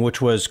song,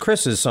 which was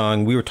Chris's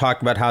song, we were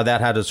talking about how that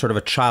had a sort of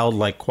a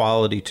childlike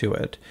quality to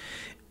it.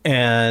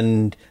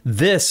 And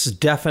this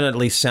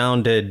definitely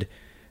sounded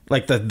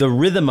like the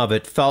rhythm of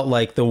it felt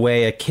like the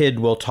way a kid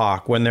will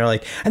talk when they're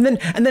like, and then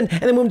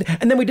we did this,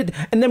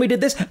 and then we did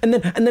this, and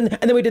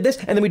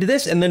then we did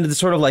this, and then it's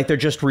sort of like they're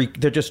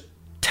just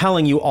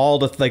telling you all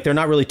the, like, they're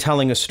not really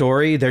telling a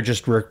story, they're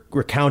just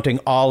recounting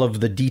all of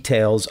the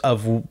details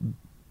of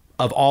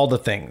all the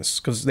things,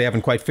 because they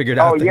haven't quite figured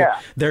out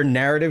their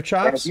narrative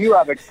chops. And if you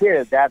have a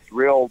kid, that's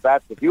real.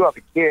 If you have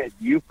a kid,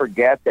 you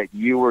forget that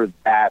you were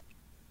that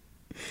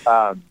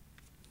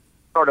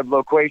sort of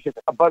loquacious,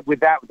 but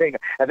with that thing.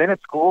 And then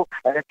at school,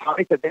 and then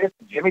Tommy said this,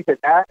 and Jimmy said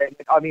that, and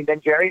I mean,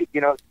 then Jerry,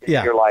 you're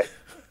like,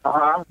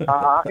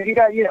 and you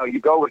got, you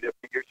go with it.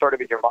 You're sort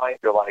of in your mind,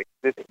 you're like,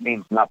 this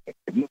means nothing.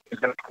 Nothing's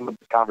going to come with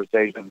this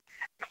conversation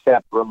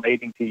except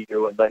relating to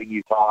you and letting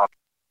you talk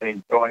and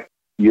enjoying.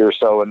 You're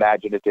so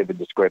imaginative and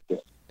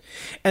descriptive.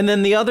 And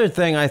then the other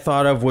thing I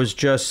thought of was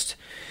just,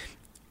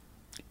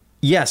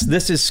 yes,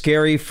 this is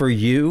scary for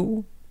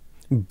you,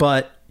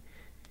 but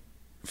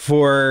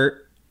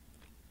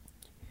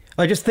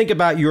I just think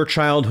about your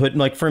childhood.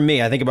 Like for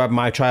me, I think about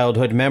my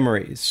childhood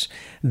memories.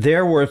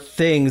 There were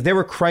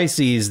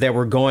crises that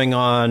were going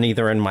on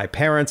either in my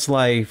parents'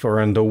 life or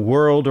in the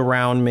world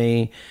around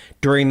me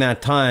during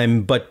that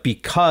time. But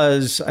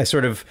because I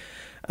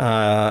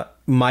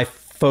my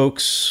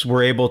folks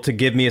were able to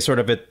give me a sort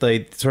of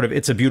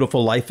It's a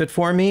Beautiful Life it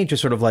for me,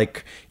 just sort of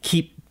like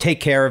take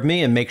care of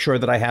me and make sure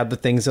that I had the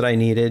things that I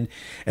needed.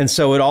 And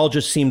so it all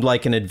just seemed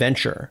like an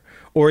adventure,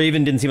 or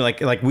even didn't seem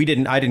like I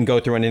didn't go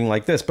through anything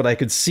like this, but I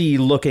could see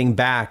looking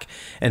back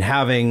and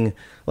having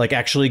like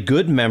actually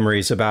good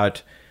memories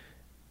about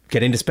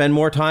getting to spend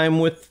more time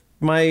with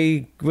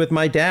my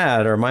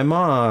dad or my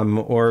mom,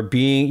 or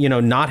being,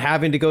 not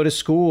having to go to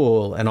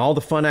school and all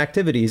the fun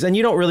activities. And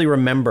you don't really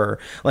remember,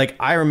 like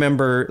I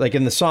remember, like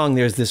in the song,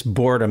 there's this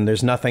boredom,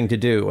 there's nothing to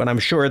do. And I'm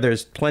sure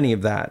there's plenty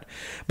of that.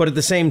 But at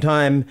the same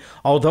time,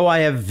 although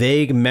I have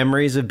vague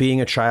memories of being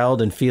a child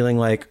and feeling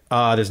like,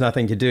 there's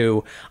nothing to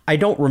do, I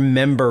don't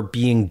remember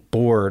being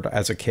bored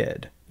as a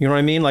kid. You know what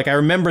I mean? Like I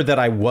remember that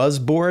I was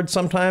bored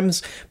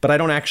sometimes, but I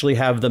don't actually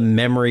have the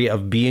memory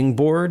of being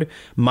bored.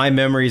 My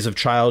memories of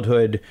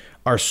childhood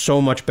are so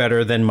much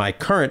better than my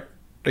current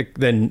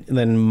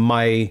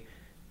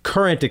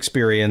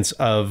experience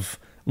of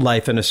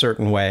life in a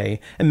certain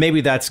way. And maybe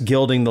that's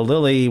gilding the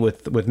lily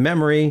with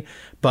memory,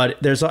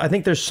 but I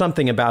think there's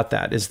something about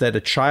that, is that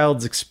a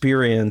child's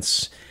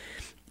experience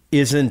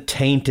isn't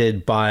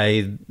tainted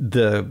by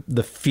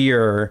the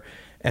fear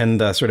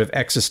and the sort of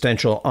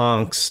existential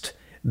angst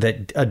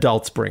that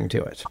adults bring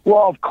to it.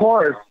 Well, of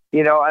course,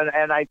 and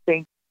I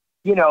think,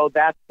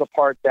 that's the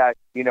part that,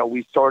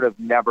 we sort of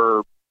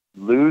never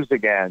lose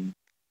again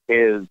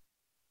is,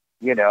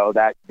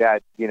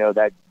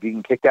 that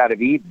being kicked out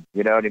of Eden.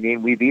 You know what I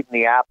mean? We've eaten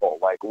the apple.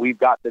 Like we've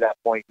got to that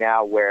point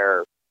now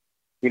where,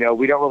 we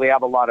don't really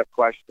have a lot of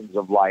questions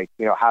of like,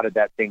 how did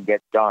that thing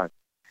get done?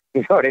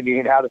 You know what I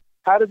mean?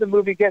 How did the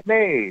movie get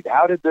made?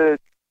 How did is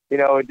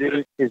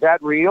that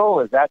real?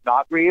 Is that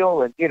not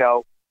real? And,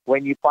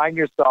 when you find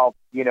yourself,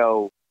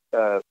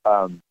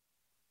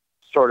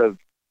 sort of,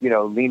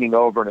 leaning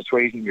over and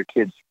assuaging your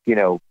kids,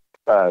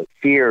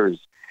 fears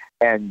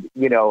and,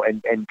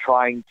 and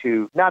trying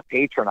to, not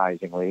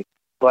patronizingly,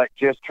 but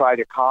just try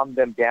to calm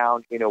them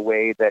down in a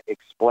way that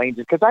explains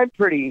it. Because I'm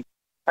pretty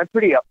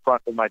upfront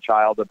with my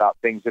child about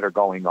things that are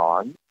going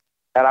on.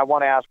 And I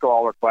want to ask her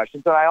all her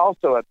questions. And I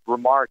also have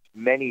remarked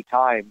many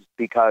times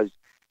because,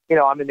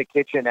 I'm in the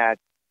kitchen at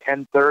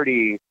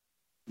 10:30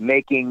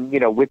 making,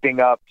 whipping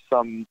up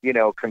some,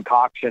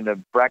 concoction of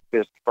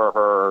breakfast for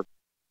her,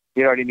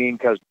 you know what I mean?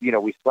 Because,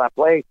 we slept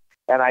late.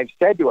 And I've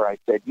said to her, I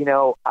said,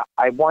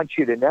 I want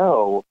you to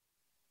know,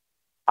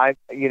 I'm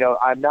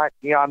not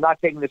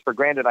taking this for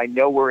granted. I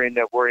know we're in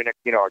a,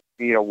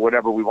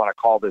 whatever we want to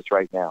call this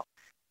right now.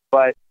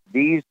 But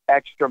these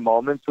extra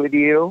moments with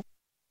you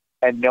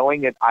and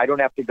knowing that I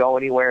don't have to go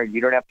anywhere and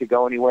you don't have to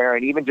go anywhere,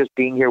 and even just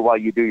being here while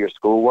you do your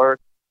schoolwork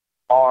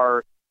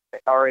are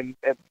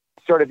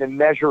sort of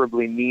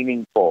immeasurably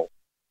meaningful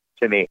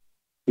to me,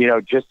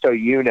 just so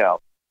you know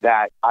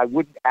that I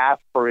wouldn't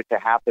ask for it to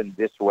happen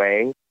this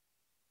way,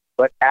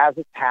 but as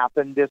it's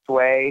happened this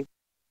way,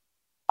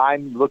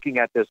 I'm looking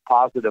at this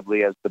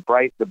positively as the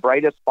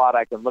brightest spot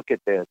I can look at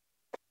this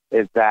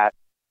is that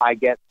I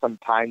get some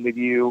time with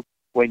you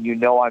when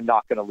I'm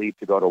not going to leave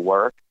to go to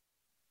work.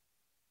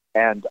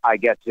 And I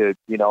get to,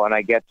 and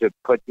I get to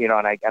put, and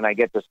I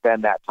get to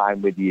spend that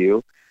time with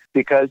you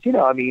because,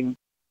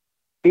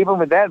 even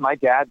with that, my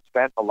dad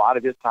spent a lot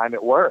of his time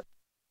at work.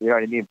 You know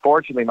what I mean?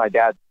 Fortunately, my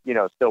dad's,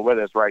 still with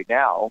us right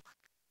now.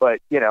 But,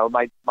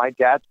 my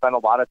dad spent a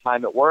lot of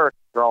time at work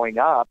growing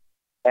up.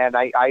 And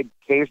I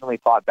occasionally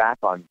thought back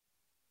on,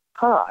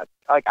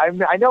 like,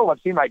 I know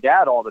I've seen my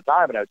dad all the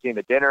time and I would see him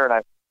at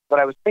dinner. But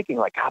I was thinking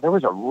like, God, there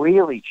was a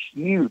really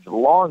huge,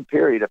 long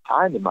period of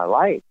time in my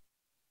life,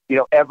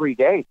 every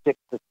day, 6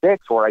 to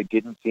 6, where I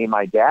didn't see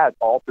my dad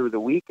all through the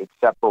week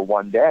except for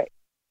one day.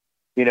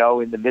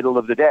 in the middle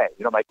of the day.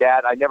 My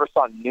dad, I never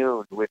saw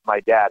noon with my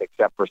dad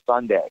except for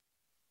Sunday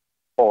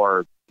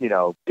or,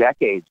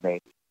 decades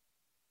maybe.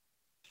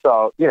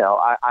 So,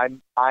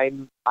 I'm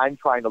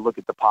trying to look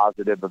at the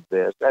positive of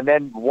this. And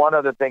then one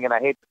other thing, and I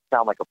hate to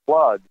sound like a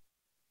plug,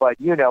 but,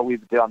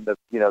 we've done the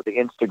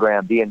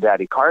Instagram Bee and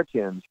Daddy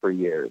cartoons for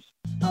years.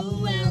 Oh,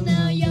 well,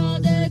 now you're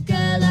the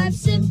girl I'm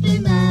simply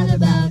mad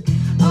about.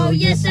 Oh,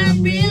 yes,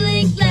 I'm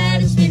really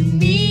glad it's been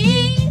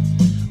me.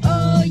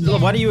 Oh, yeah.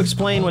 Why don't you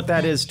explain what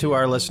that is to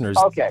our listeners?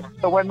 Okay,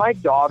 so when my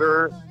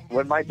daughter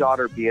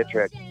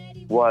Beatrix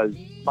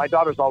my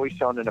daughter's always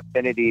shown an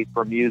affinity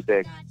for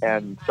music,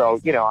 and so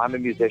I'm a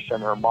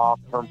musician. Her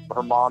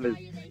mom is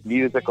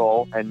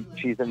musical, and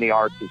she's in the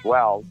arts as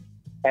well.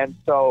 And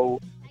so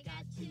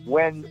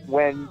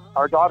when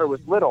our daughter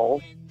was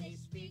little,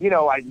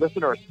 I'd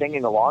listen to her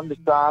singing along to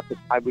stuff.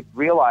 I would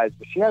realize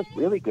she has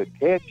really good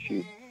pitch.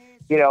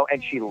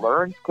 And she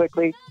learns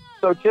quickly.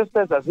 So just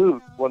as a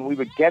hoot, when we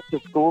would get to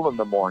school in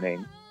the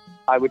morning,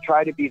 I would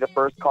try to be the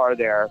first car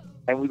there,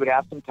 and we would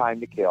have some time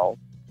to kill.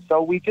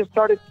 So we just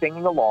started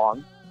singing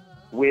along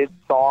with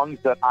songs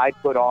that I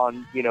put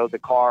on, the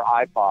car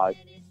iPod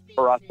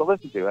for us to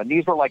listen to. And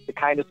these were like the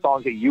kind of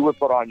songs that you would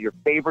put on your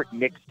favorite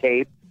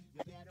mixtape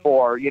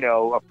for,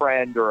 a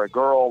friend or a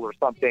girl or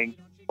something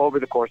over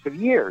the course of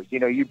years.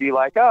 You'd be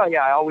like, oh,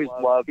 yeah, I always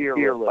loved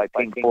Fearless by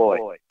Pink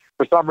Floyd.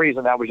 For some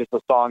reason, that was just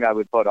a song I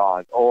would put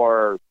on.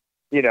 Or,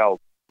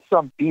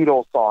 some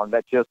Beatles song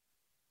that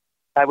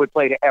I would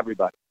play to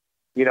everybody.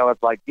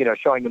 It's like,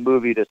 showing a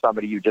movie to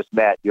somebody you just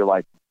met. You're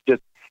like,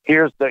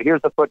 here's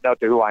the footnote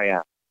to who I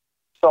am.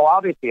 So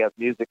obviously, as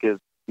music is,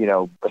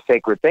 a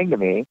sacred thing to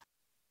me,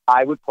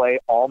 I would play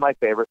all my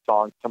favorite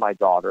songs to my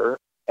daughter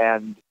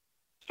and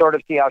sort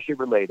of see how she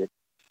related.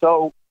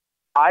 So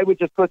I would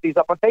just put these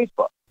up on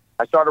Facebook.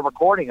 I started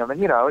recording them,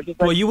 and it was just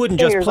like, well, you wouldn't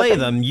just play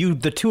them.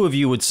 The two of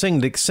you would sing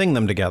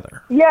them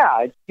together.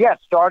 Yeah. It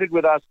started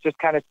with us just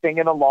kind of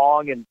singing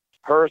along and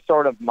her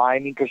sort of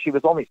miming because she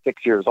was only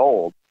 6 years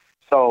old.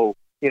 So,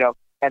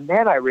 and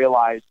then I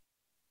realized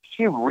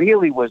she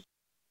really was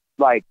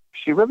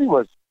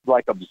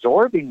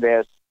absorbing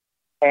this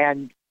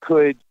and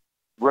could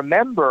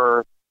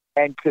remember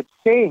and could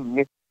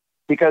sing,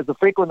 because the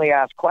frequently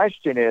asked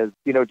question is,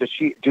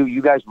 do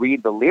you guys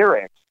read the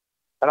lyrics?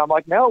 And I'm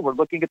like, no, we're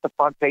looking at the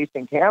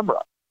front-facing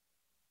camera.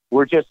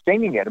 We're just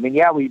singing it. I mean,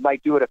 yeah, we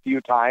might do it a few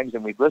times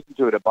and we've listened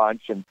to it a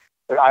bunch. And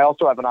I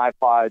also have an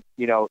iPod,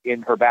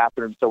 in her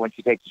bathroom, so when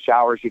she takes a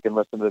shower, she can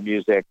listen to the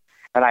music.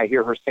 And I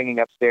hear her singing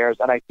upstairs,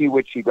 and I see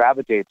which she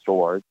gravitates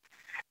towards.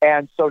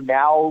 And so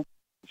now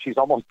she's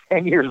almost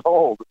 10 years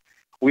old.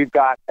 We've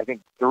got, I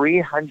think,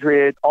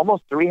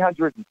 almost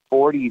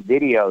 340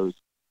 videos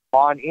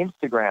on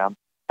Instagram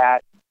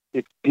at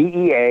it's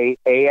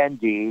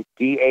BeandDaddyCartoons,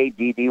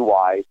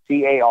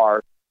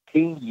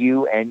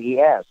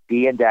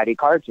 Bee and Daddy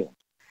Cartoons.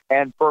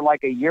 And for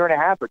like a year and a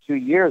half or 2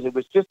 years, it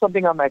was just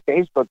something on my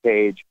Facebook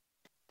page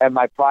and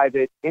my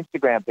private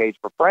Instagram page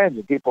for friends.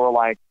 And people were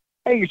like,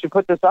 hey, you should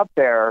put this up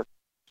there.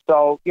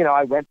 So,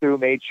 I went through,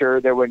 made sure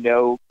there was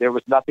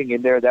nothing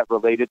in there that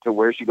related to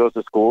where she goes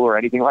to school or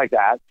anything like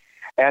that.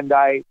 And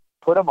I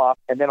put them up.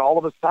 And then all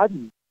of a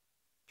sudden,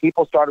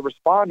 people started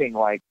responding,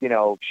 like,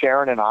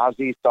 Sharon and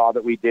Ozzy saw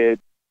that we did,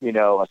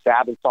 a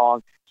Sabbath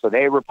song. So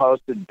they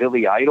reposted,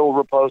 Billy Idol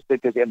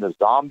reposted, and the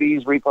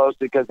Zombies reposted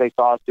because they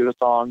saw us do a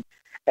song.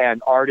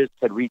 And artists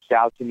had reached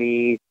out to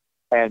me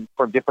and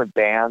from different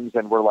bands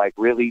and were like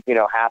really,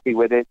 happy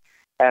with it.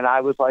 And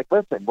I was like,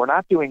 listen, we're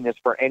not doing this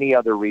for any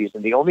other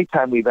reason. The only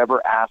time we've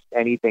ever asked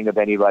anything of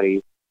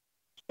anybody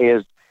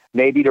is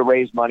maybe to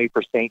raise money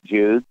for St.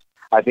 Jude's.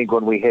 I think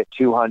when we hit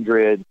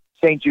 200,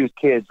 St. Jude's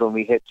Kids, when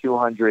we hit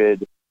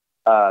 200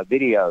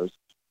 videos,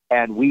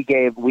 and we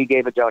gave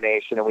a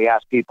donation, and we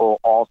asked people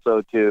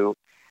also to,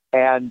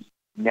 and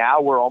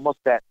now we're almost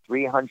at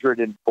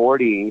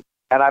 340.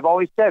 And I've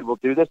always said we'll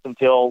do this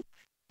until,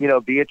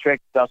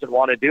 Beatrix doesn't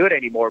want to do it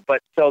anymore.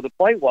 But so the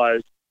point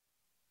was,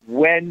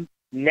 when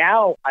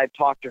now I've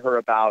talked to her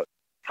about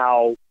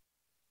how,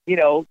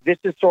 this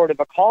is sort of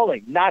a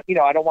calling. Not,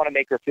 I don't want to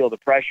make her feel the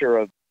pressure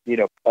of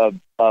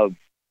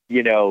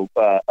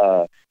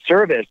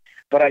service.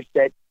 But I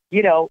said,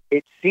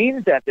 it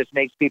seems that this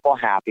makes people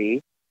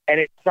happy, and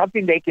it's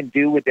something they can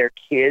do with their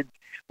kids,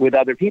 with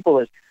other people.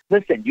 Is,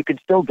 listen, you can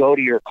still go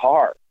to your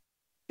car.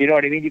 You know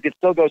what I mean? You can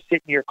still go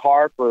sit in your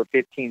car for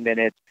 15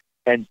 minutes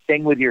and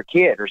sing with your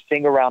kid, or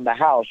sing around the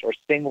house, or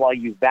sing while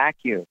you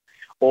vacuum,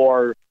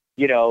 or,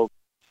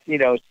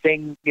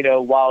 sing,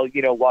 while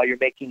you're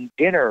making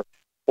dinner,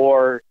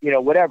 or,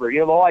 whatever.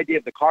 The whole idea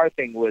of the car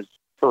thing was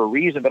for a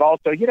reason, but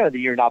also, that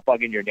you're not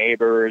bugging your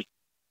neighbors.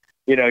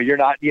 You're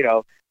not,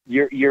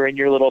 you're in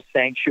your little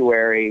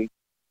sanctuary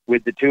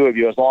with the two of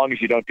you, as long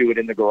as you don't do it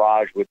in the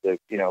garage with the,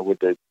 with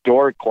the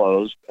door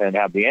closed and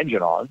have the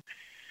engine on.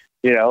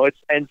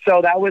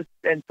 So that was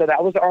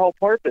our whole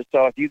purpose.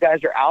 So if you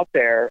guys are out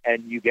there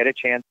and you get a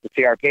chance to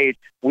see our page,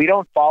 we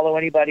don't follow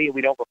anybody.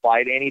 We don't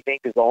reply to anything,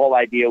 because the whole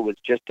idea was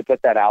just to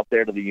put that out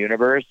there to the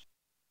universe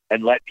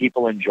and let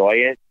people enjoy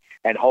it.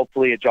 And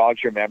hopefully it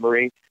jogs your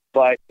memory.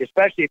 But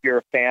especially if you're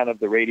a fan of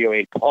the Radio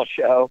 8 Ball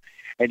show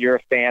and you're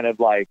a fan of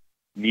like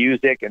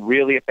music and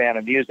really a fan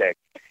of music,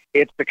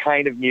 it's the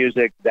kind of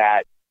music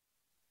that,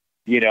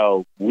 you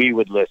know, we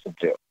would listen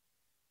to.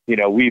 You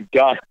know, we've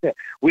done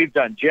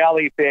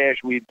Jellyfish,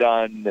 we've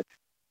done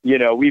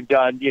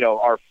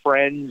our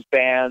friends'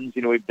 bands,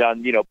 you know, we've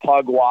done, you know,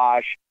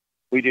 Pugwash.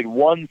 We did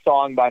one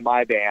song by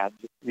my band,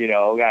 you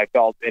know, I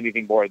felt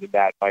anything more than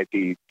that might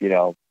be,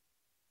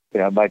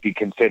 might be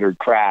considered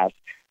crass.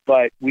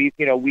 But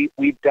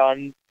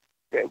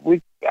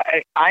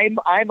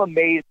I'm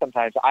amazed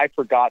sometimes. I've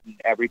forgotten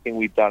everything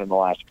we've done in the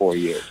last 4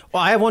 years.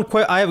 Well, I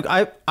have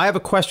I have a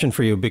question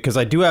for you, because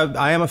I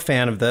am a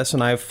fan of this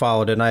and I've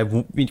followed it, and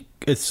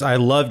I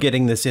love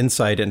getting this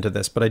insight into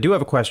this, but I do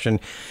have a question.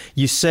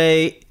 You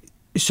say,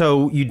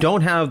 so you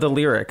don't have the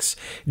lyrics.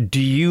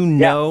 Do you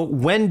know,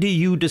 when do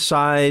you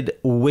decide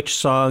which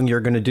song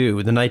you're going to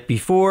do? The night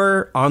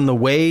before, on the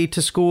way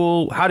to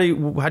school? How do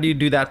you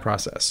do that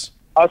process?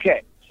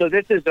 Okay. So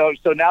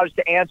now just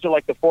to answer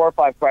like the 4 or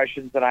 5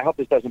 questions, and I hope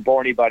this doesn't bore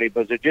anybody,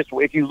 but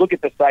if you look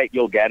at the site,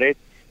 you'll get it.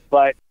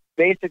 But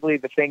basically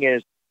the thing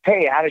is,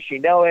 hey, how does she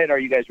know it? Are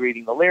you guys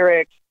reading the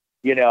lyrics?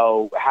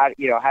 How do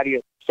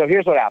you, so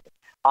here's what happens.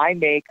 I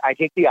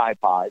take the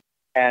iPod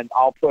and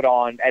I'll put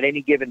on at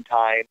any given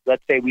time,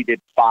 let's say we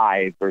did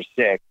 5 or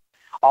 6.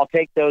 I'll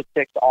take those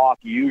 6 off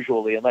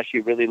usually, unless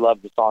you really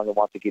love the song and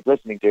want to keep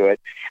listening to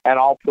it. And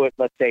I'll put,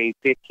 let's say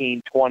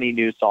 15, 20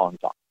 new songs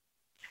on.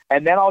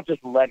 And then I'll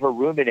just let her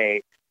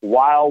ruminate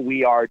while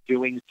we are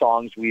doing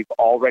songs we've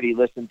already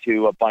listened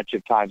to a bunch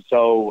of times.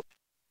 So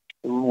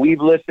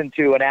we've listened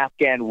to an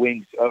Afghan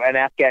Wigs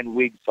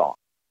song.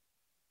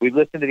 We've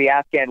listened to the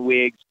Afghan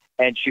Wigs,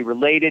 and she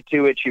related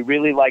to it. She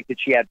really liked it.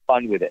 She had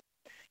fun with it.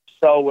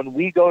 So when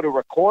we go to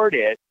record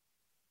it,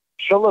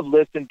 she'll have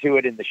listened to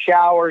it in the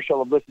shower.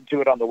 She'll have listened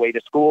to it on the way to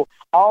school.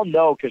 I'll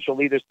know because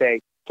she'll either say,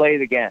 play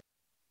it again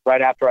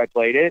right after I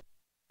played it,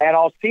 and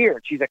I'll see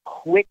her. She's a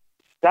quick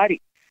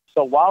study.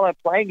 So while I'm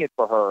playing it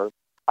for her,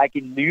 I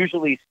can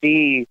usually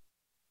see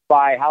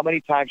by how many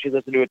times she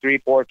listened to it, 3,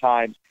 4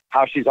 times,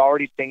 how she's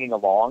already singing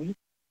along.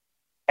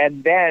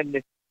 And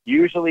then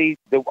usually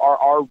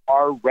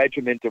our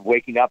regiment of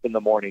waking up in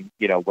the morning,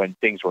 you know, when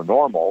things were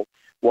normal,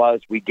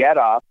 was we get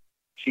up,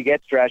 she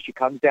gets dressed, she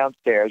comes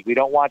downstairs. We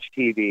don't watch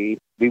TV.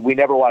 We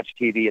never watch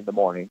TV in the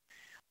morning.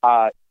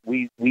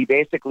 We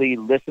basically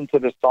listen to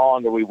the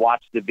song, or we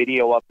watch the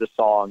video of the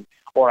song,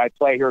 or I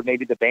play her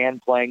maybe the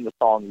band playing the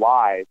song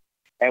live.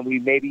 And we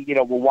maybe,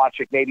 we'll watch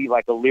it, maybe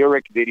like a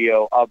lyric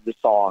video of the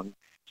song.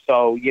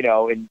 So,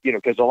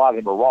 because a lot of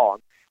them are wrong,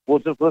 we'll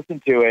just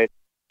listen to it,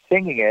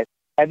 singing it.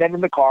 And then in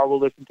the car, we'll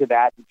listen to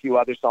that and a few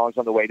other songs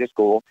on the way to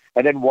school.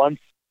 And then once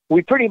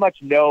we pretty much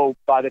know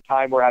by the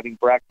time we're having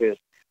breakfast,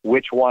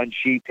 which one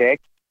she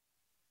picked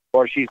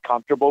or she's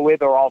comfortable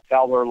with, or I'll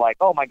tell her like,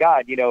 oh my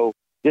God,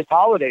 this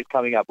holiday's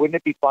coming up. Wouldn't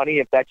it be funny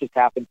if that just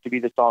happens to be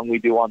the song we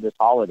do on this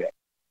holiday?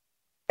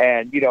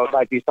 And, it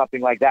might be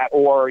something like that.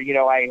 Or,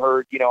 I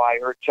heard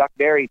Chuck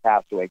Berry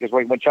passed away. Because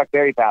when Chuck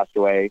Berry passed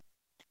away,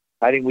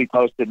 I think we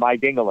posted My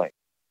Ding-a-Ling,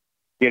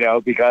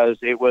 because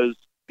it was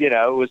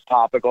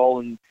topical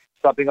and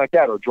something like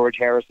that. Or George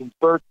Harrison's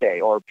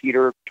birthday, or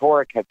Peter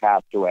Torek had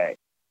passed away.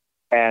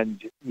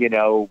 And,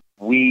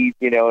 we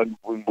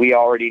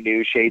already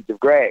knew Shades of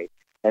Grey.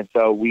 And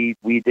so we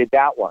did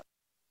that one,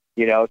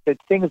 so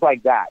it's things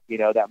like that,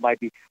 that might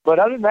be. But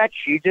other than that,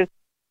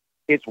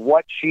 it's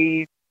what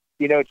she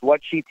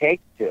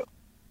takes to.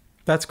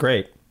 That's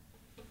great.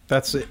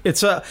 Let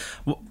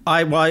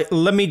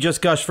me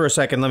just gush for a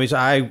second. Let me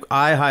say,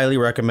 I highly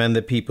recommend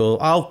that people,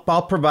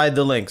 I'll provide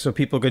the link so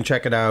people can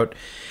check it out.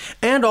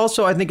 And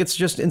also, I think it's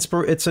just,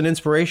 it's an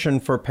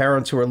inspiration for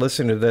parents who are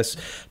listening to this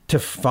to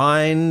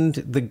find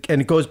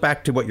and it goes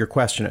back to what your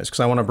question is, because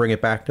I want to bring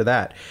it back to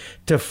that,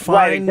 to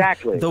find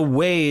the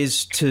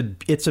ways to,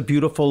 It's a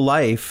Beautiful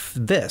Life,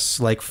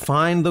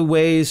 find the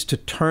ways to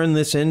turn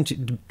this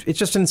into,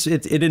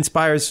 it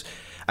inspires.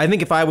 I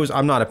think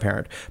I'm not a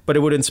parent, but it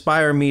would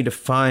inspire me to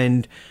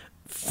find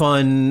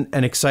fun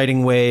and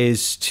exciting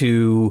ways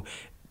to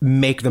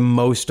make the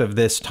most of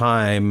this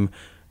time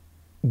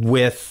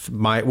with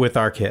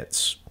our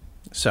kids.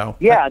 So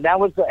yeah, that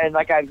was, and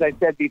like as I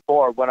said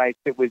before, when I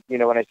sit with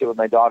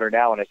my daughter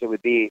now, and I sit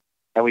with Dee,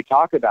 and we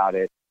talk about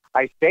it,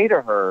 I say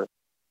to her,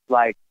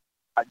 like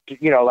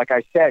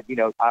I said,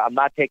 I'm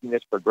not taking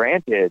this for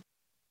granted.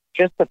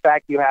 Just the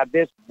fact you have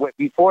this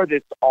before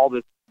this, all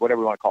this,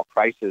 whatever you want to call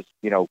crisis,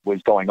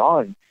 was going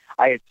on,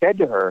 I had said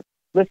to her,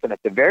 listen, at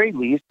the very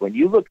least, when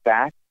you look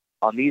back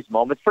on these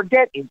moments,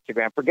 forget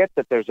Instagram, forget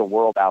that there's a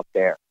world out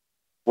there.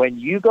 When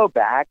you go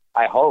back,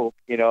 I hope,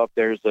 if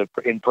there's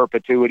in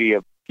perpetuity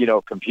of,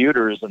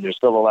 computers and there's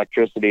still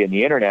electricity and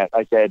the internet,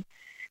 I said,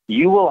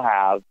 you will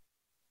have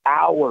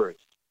hours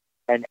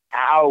and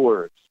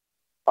hours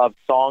of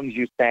songs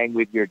you sang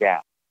with your dad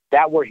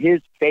that were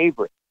his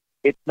favorite.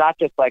 It's not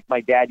just like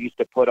my dad used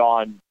to put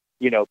on,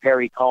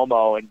 Perry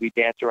Como, and we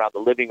dance around the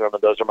living room,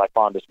 and those are my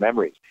fondest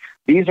memories.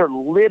 These are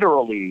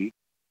literally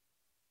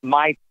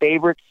my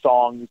favorite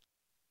songs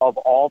of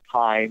all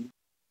time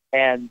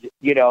and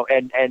you know,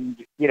 and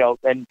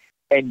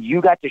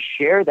you got to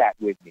share that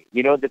with me.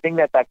 You know, the thing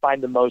that I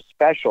find the most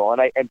special,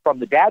 and from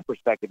the dad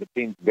perspective, it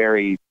seems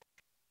very,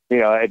 you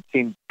know, it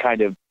seems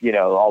kind of, you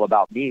know, all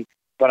about me.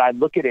 But I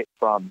look at it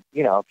from,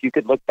 you know, if you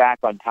could look back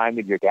on time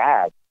with your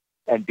dad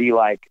and be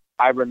like,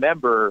 I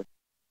remember,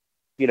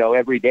 you know,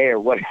 every day or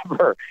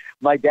whatever,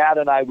 my dad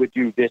and I would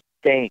do this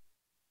thing.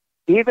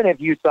 Even if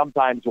you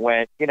sometimes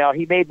went, you know,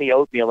 he made me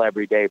oatmeal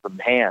every day from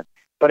hand,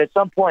 but at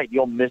some point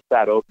you'll miss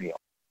that oatmeal.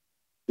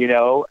 You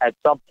know, at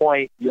some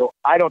point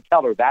I don't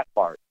tell her that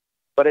part,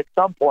 but at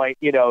some point,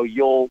 you know,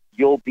 you'll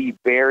be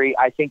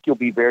I think you'll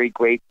be very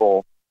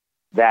grateful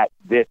that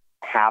this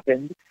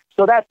happened.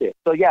 So that's it.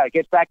 So yeah, it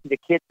gets back to the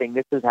kid thing.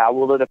 This is how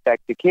will it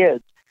affect the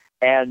kids?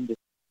 And,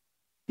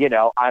 you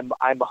know, I'm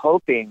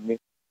hoping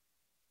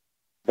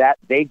that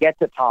they get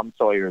to Tom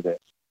Sawyer this,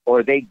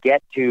 or they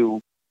get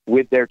to,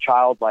 with their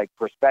childlike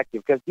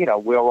perspective, because, you know,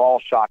 we're all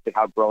shocked at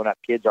how grown up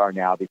kids are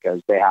now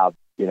because they have,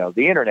 you know,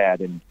 the internet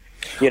and,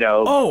 you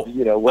know,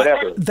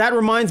 whatever. That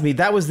reminds me,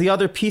 that was the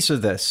other piece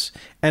of this.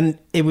 And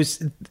it was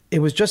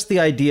just the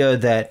idea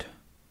that,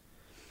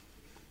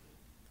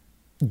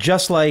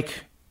 just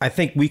like, I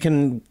think we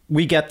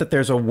get that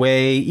there's a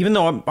way, even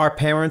though our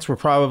parents were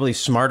probably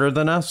smarter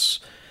than us,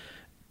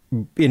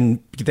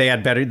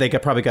 they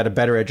probably got a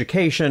better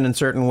education in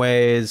certain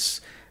ways,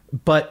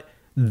 but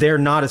they're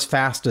not as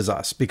fast as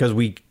us because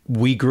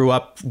we grew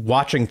up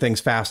watching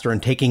things faster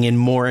and taking in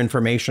more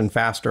information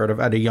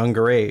faster at a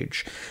younger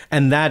age.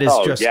 And that is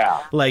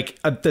like,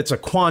 that's a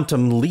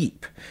quantum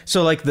leap.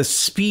 So like the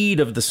speed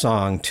of the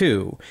song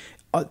too,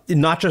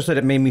 not just that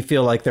it made me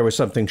feel like there was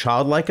something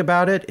childlike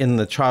about it in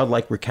the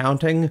childlike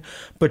recounting,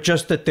 but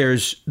just that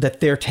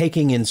they're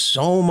taking in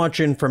so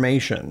much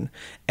information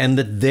and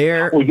that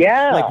they're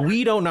like,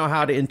 we don't know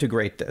how to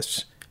integrate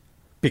this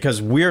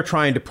because we're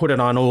trying to put it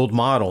on old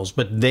models,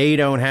 but they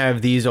don't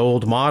have these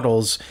old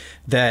models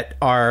that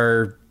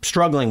are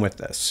struggling with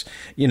this,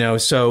 you know?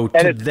 So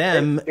to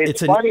them,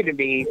 it's funny to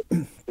me.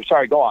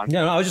 Sorry, go on.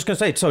 No, I was just going to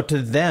say, so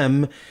to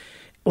them,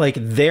 like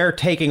they're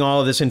taking all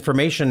of this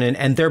information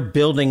and they're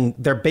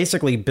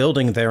basically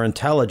building their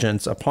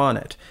intelligence upon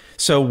it.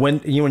 So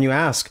when you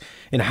ask,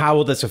 and how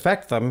will this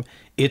affect them?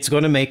 It's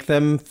going to make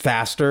them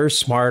faster,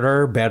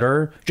 smarter,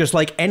 better, just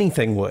like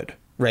anything would,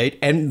 right?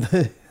 And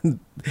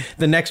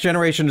the next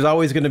generation is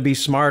always going to be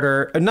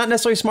smarter, not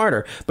necessarily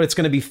smarter, but it's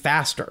going to be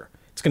faster.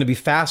 It's going to be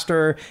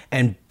faster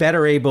and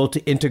better able to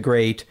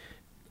integrate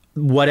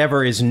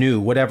whatever is new,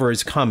 whatever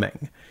is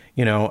coming.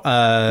 You know,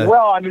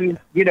 well, I mean,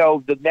 you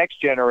know, the next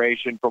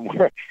generation from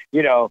where,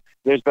 you know,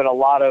 there's been a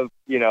lot of,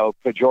 you know,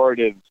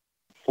 pejoratives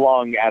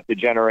flung at the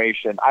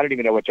generation. I don't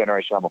even know what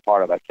generation I'm a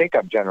part of. I think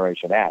I'm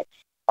Generation X.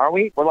 Aren't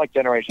we? We're like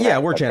Generation X. Yeah,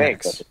 we're Gen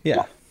X.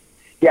 Yeah.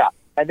 Yeah.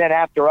 And then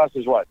after us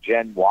is what?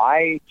 Gen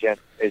Y?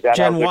 Is that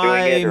Gen how they're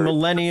Y, doing it, or?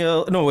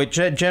 millennial? No, wait,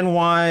 Gen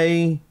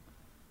Y.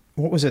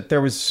 What was it? There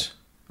was,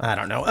 I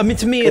don't know. I mean,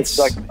 to me, it's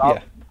like,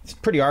 it's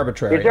pretty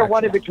arbitrary. Is there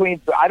one in between?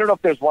 I don't know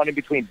if there's one in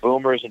between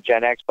Boomers and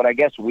Gen X, but I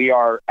guess we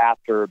are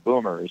after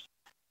Boomers.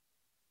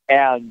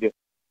 And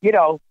you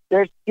know,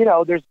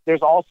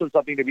 there's also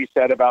something to be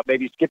said about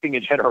maybe skipping a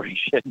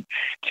generation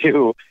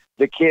to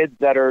the kids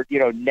that are, you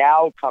know,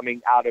 now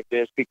coming out of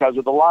this, because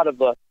with a lot of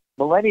the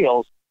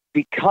millennials,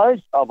 because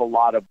of a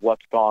lot of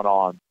what's gone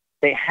on,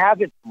 they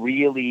haven't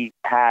really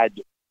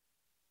had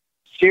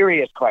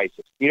serious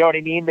crisis. You know what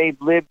I mean? They've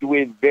lived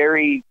with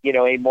very, you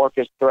know,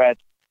 amorphous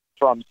threats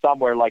from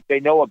somewhere. Like they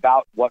know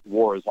about what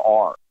wars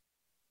are.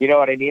 You know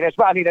what I mean? You know,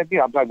 I'm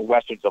talking about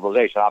Western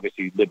civilization.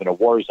 Obviously, you live in a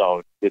war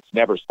zone. It's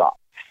never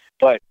stopped.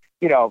 But,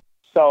 you know,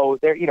 so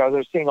they're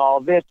seeing all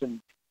of this.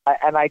 And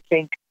I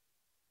think,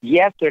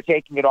 yes, they're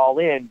taking it all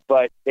in,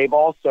 but they've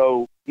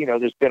also, you know,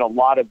 there's been a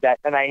lot of that.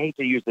 And I hate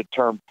to use the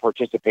term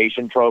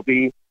participation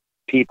trophy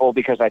people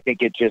because I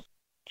think it just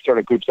sort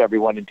of groups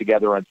everyone in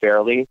together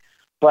unfairly.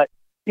 But,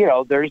 you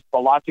know, there's a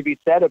lot to be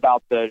said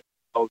about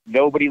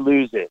nobody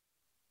loses.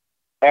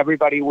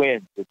 Everybody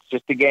wins. It's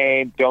just a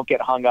game. Don't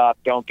get hung up.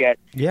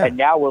 And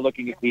now we're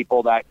looking at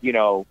people that, you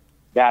know,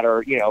 that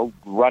are, you know,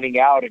 running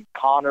out, and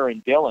Connor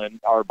and Dylan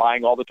are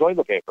buying all the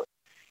toilet paper.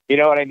 You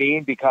know what I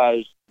mean?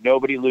 Because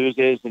nobody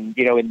loses. And,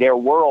 you know, in their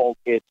world,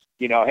 it's,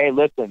 you know, hey,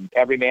 listen,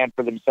 every man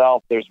for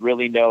themselves. There's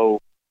really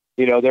no,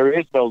 you know, there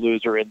is no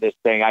loser in this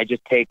thing. I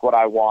just take what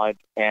I want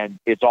and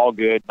it's all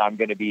good. And I'm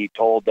going to be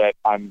told that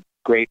I'm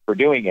great for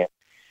doing it.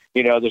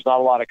 You know, there's not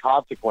a lot of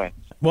consequence.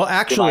 Well,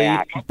 actually,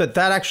 but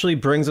that actually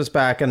brings us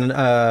back. And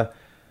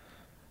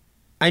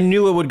I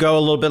knew it would go a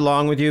little bit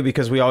long with you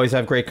because we always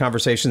have great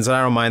conversations. And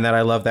I don't mind that.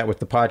 I love that with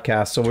the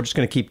podcast. So we're just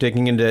going to keep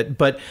digging into it.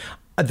 But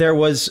there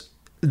was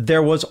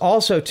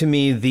also, to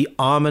me, the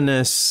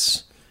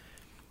ominous.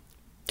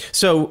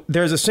 So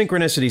there's a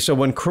synchronicity. So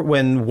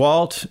when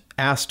Walt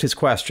asked his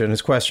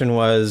question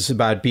was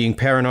about being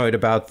paranoid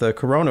about the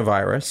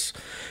coronavirus.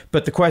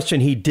 But the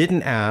question he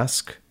didn't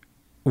ask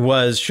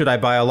was, should I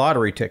buy a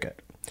lottery ticket?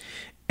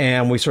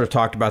 And we sort of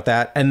talked about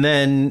that. And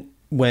then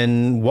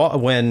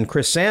when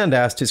Chris Sand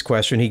asked his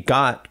question, he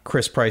got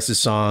Chris Price's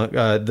song,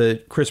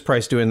 the Chris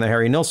Price doing the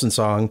Harry Nilsson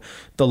song,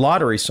 the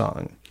Lottery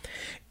song.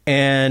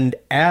 And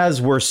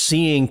as we're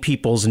seeing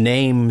people's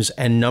names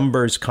and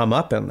numbers come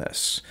up in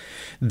this,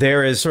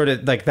 there is sort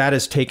of like that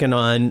has taken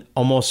on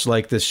almost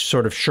like this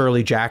sort of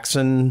Shirley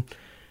Jackson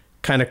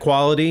kind of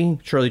quality.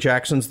 Shirley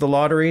Jackson's The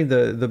Lottery,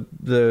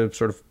 the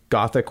sort of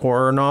gothic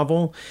horror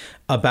novel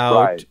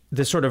about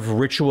this sort of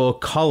ritual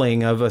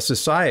culling of a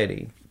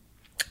society.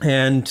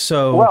 And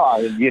so,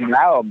 well,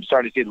 now I'm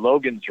starting to see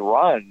Logan's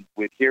Run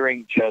with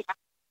hearing just,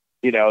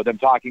 them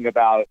talking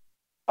about,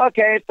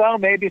 okay, so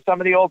maybe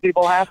some of the old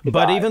people have to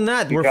but die even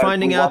that, we're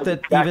finding out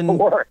that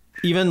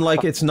even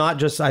like it's not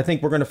just, I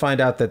think we're going to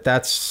find out that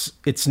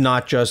it's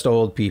not just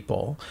old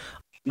people.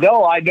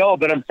 No, I know,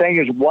 but I'm saying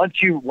is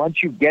once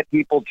you get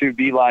people to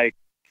be like,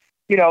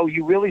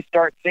 you really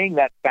start seeing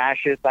that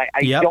fascist.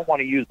 I don't want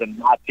to use the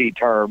Nazi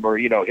term or,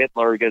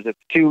 Hitler, because it's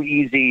too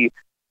easy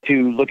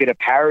to look at a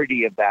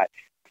parody of that.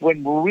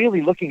 When we're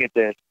really looking at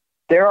this,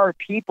 there are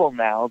people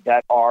now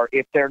that are,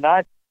 if they're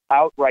not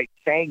outright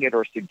saying it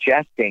or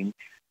suggesting,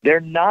 they're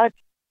not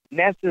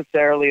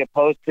necessarily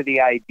opposed to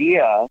the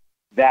idea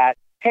that,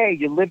 hey,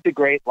 you lived a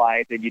great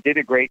life and you did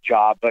a great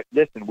job, but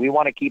listen, we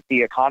want to keep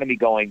the economy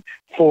going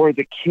for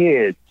the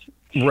kids.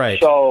 Right.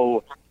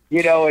 So,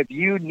 if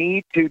you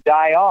need to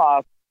die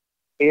off,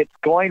 it's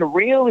going to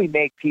really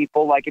make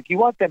people, like, if you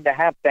want them to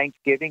have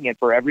Thanksgiving and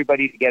for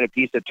everybody to get a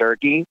piece of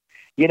turkey,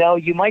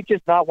 you might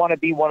just not want to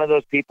be one of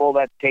those people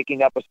that's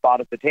taking up a spot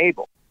at the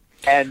table.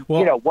 And,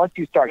 once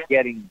you start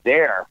getting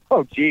there,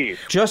 oh, geez.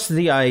 Just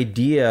the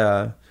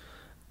idea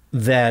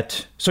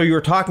that, so you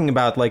were talking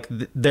about, like,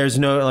 there's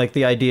no, like,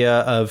 the idea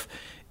of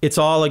it's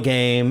all a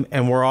game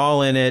and we're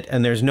all in it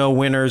and there's no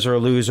winners or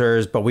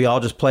losers, but we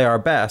all just play our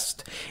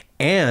best.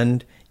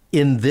 And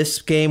in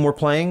this game we're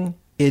playing,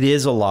 it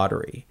is a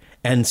lottery.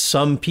 And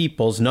some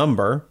people's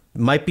number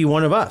might be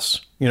one of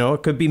us.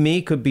 It could be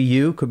me, could be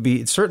you,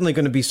 it's certainly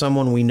going to be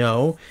someone we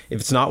know if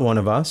it's not one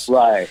of us.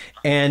 Right.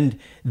 And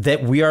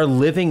that we are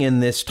living in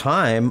this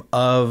time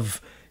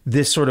of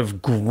this sort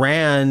of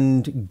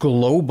grand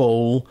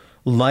global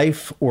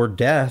life or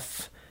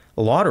death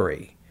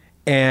lottery.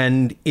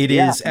 And it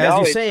is, as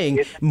you're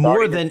saying,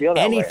 more than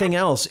anything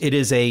else, it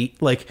is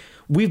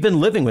we've been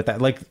living with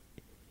that. Like,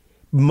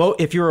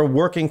 if you're a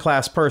working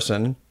class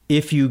person,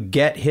 if you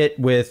get hit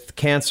with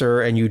cancer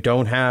and you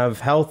don't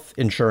have health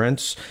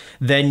insurance,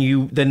 then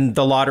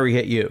the lottery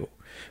hit you.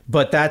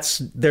 But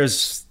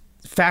there's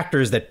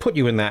factors that put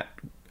you in that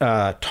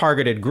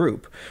targeted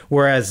group.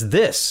 Whereas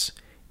this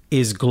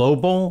is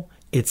global,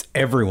 it's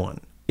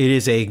everyone. It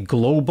is a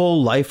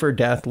global life or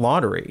death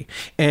lottery.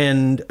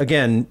 And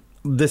again,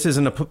 this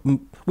isn't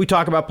we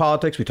talk about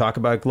politics, we talk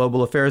about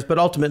global affairs, but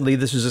ultimately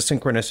this is a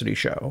synchronicity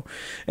show.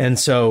 And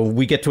so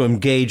we get to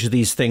engage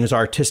these things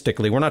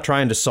artistically. We're not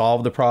trying to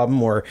solve the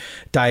problem or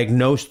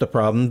diagnose the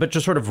problem, but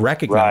just sort of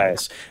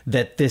recognize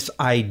that this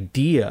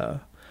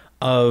idea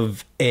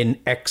of an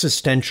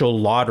existential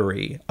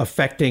lottery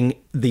affecting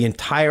the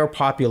entire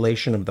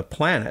population of the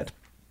planet.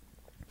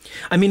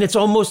 I mean, it's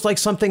almost like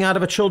something out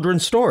of a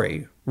children's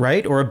story,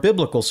 right? Or a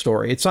biblical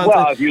story. It's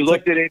not if you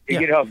looked at it,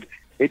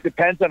 it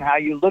depends on how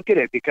you look at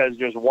it, because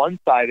there's one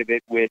side of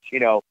it which,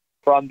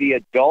 from the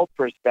adult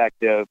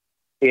perspective,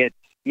 it's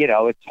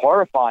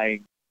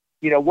horrifying.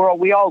 We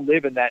all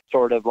live in that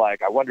sort of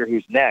like, I wonder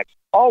who's next.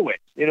 Always,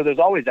 there's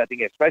always that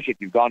thing, especially if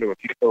you've gone to a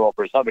funeral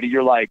for somebody,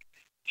 you're like,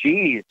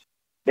 geez,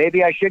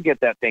 maybe I should get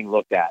that thing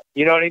looked at.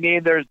 You know what I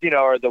mean? There's,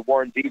 or the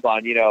Warren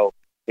Zevon,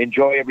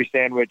 enjoy every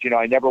sandwich.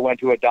 I never went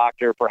to a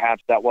doctor.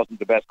 Perhaps that wasn't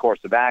the best course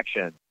of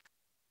action.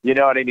 You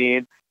know what I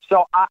mean?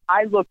 So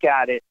I look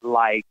at it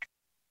like,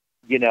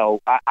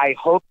 I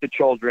hope the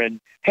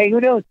children, hey, who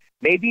knows,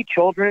 maybe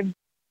children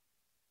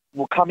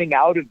will coming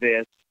out of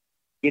this,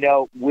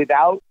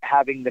 without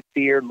having the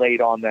fear laid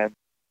on them,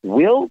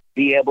 will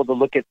be able to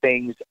look at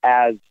things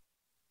as,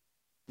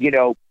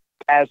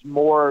 as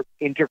more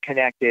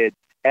interconnected,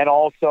 and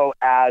also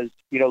as,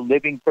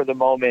 living for the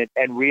moment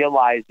and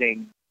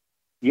realizing,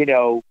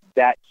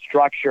 that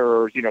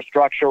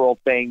structural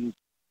things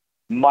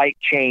might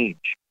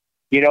change.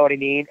 You know what I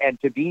mean? And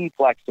to be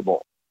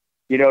flexible.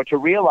 To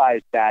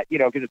realize that,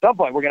 because at some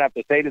point we're going to have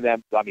to say to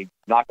them, I mean,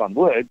 knock on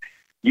wood,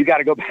 you got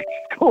to go back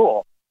to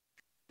school,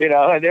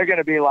 and they're going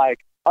to be like,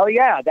 oh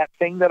yeah, that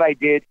thing that I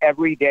did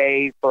every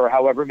day for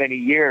however many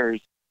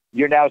years,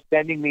 you're now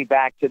sending me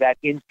back to that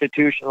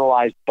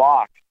institutionalized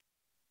box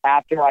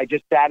after I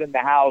just sat in the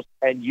house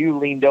and you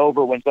leaned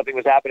over when something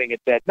was happening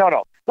and said,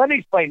 no, let me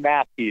explain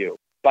math to you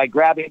by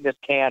grabbing this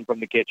can from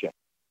the kitchen,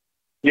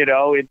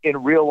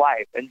 in real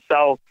life. And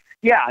so,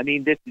 yeah, I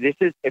mean, this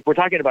is, if we're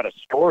talking about a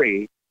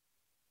story,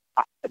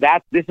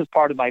 this is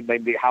part of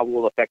maybe how it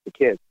will affect the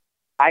kids.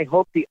 I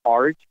hope the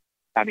art,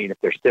 I mean, if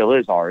there still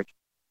is art,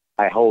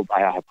 I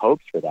have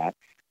hopes for that,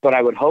 but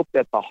I would hope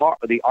that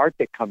the art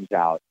that comes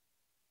out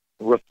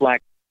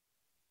reflects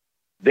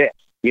this,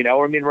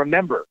 I mean,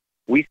 remember,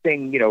 we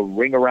sing,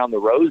 Ring Around the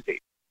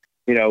Rosie,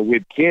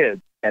 with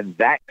kids, and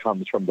that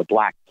comes from the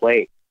Black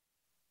Plague.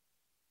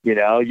 You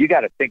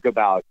got to think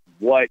about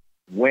what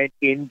went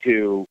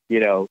into,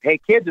 hey,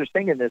 kids are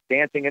singing this,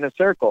 dancing in a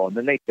circle, and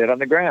then they sit on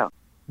the ground.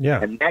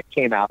 Yeah. And that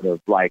came out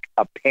of like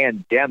a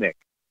pandemic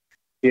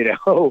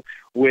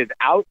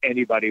without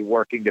anybody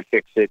working to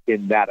fix it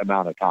in that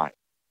amount of time.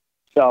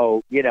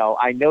 So,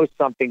 I know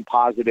something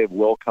positive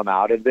will come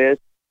out of this.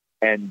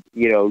 And,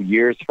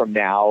 years from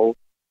now,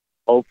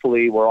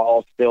 hopefully we're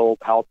all still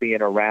healthy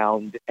and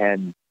around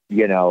and,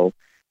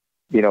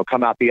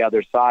 come out the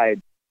other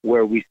side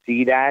where we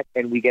see that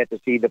and we get to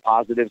see the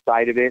positive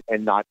side of it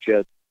and not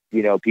just,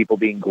 people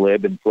being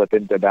glib and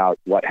flippant about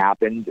what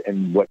happened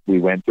and what we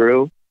went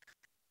through.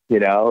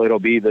 It'll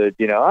be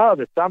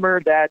the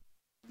summer that,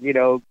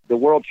 the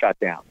world shut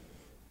down.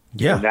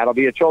 Yeah. And that'll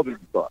be a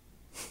children's book,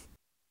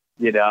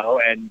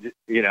 and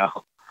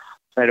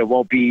it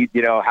won't be,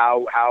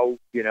 how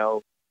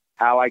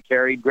I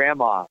carried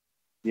grandma,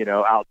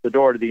 out the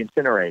door to the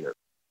incinerator,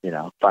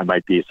 if I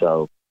might be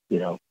so,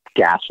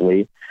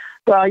 ghastly.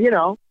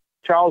 Well,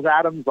 Charles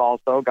Adams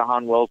also,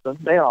 Gahan Wilson,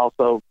 they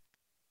also,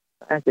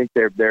 I think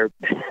they're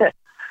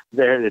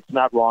it's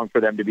not wrong for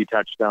them to be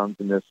touchstones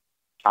in this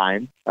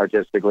time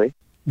artistically.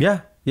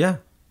 Yeah.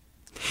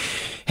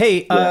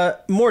 Hey,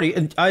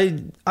 Morty,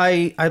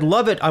 I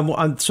love it.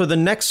 So the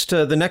next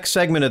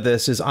segment of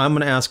this is I'm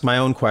going to ask my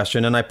own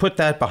question, and I put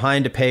that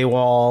behind a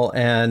paywall,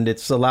 and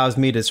it allows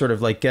me to sort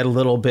of like get a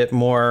little bit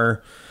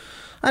more,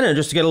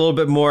 just to get a little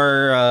bit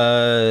more,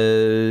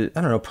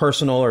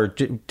 personal or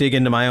dig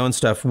into my own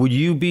stuff. Would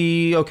you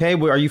be okay?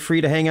 Are you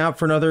free to hang out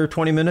for another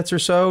 20 minutes or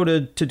so to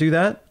do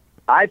that?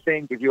 I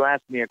think if you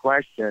ask me a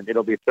question,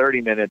 it'll be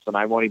 30 minutes and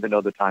I won't even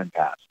know the time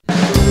passed.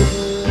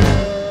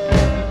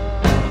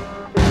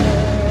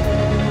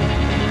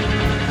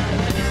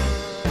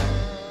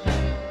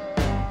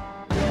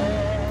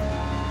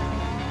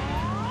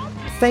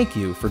 Thank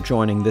you for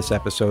joining this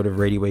episode of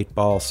Radio 8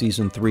 Ball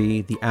Season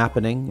 3, The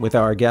Appening, with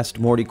our guest,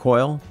 Morty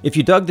Coyle. If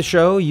you dug the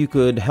show, you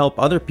could help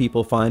other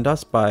people find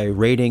us by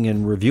rating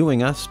and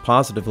reviewing us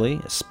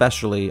positively,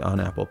 especially on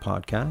Apple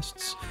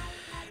Podcasts.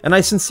 And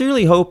I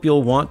sincerely hope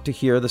you'll want to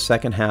hear the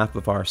second half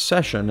of our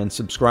session and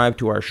subscribe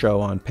to our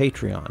show on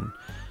Patreon.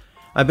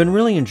 I've been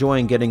really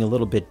enjoying getting a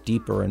little bit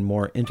deeper and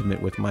more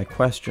intimate with my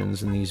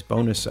questions in these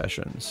bonus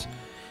sessions.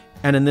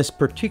 And in this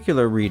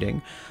particular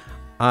reading,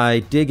 I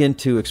dig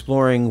into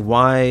exploring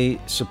why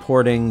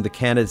supporting the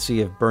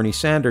candidacy of Bernie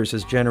Sanders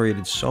has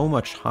generated so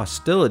much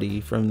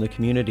hostility from the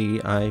community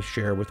I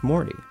share with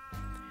Morty.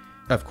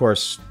 Of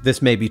course,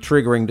 this may be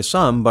triggering to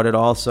some, but it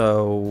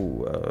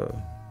also,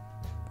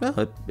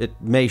 it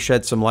may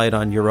shed some light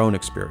on your own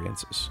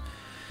experiences.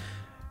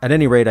 At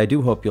any rate, I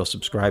do hope you'll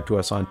subscribe to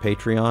us on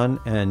Patreon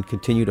and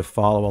continue to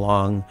follow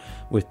along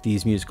with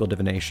these musical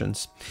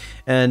divinations.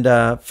 And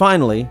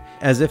finally,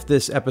 as if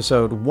this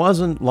episode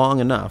wasn't long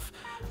enough,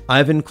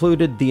 I've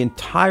included the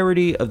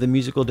entirety of the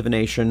musical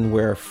divination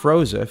where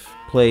Frozif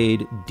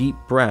played Deep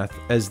Breath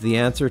as the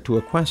answer to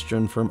a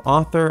question from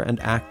author and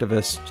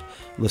activist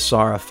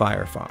Lasara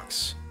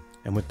Firefox.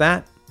 And with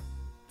that,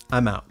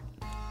 I'm out.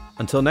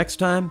 Until next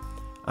time,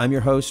 I'm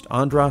your host,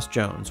 Andras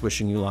Jones,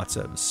 wishing you lots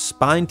of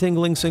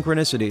spine-tingling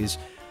synchronicities,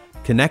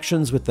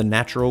 connections with the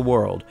natural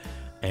world,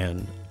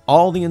 and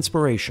all the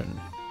inspiration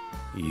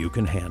you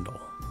can handle.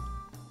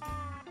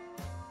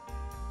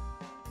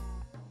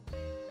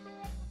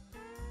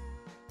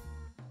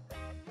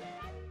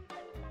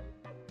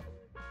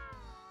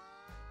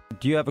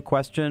 Do you have a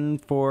question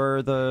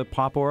for the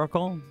Pop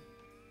Oracle?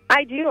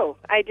 I do.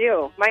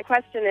 My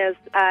question is,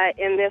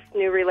 in this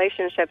new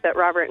relationship that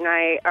Robert and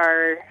I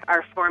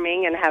are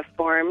forming and have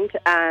formed,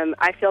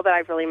 I feel that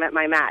I've really met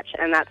my match,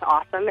 and that's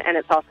awesome, and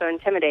it's also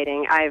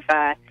intimidating.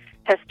 I've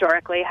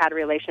historically had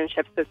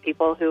relationships with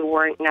people who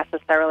weren't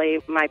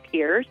necessarily my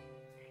peers,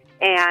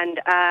 and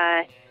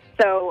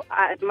so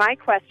my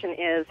question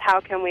is, how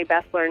can we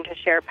best learn to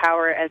share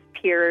power as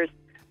peers,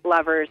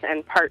 lovers,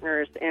 and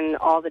partners in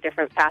all the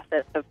different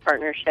facets of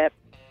partnership?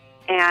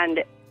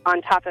 And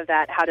on top of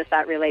that, how does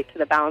that relate to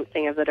the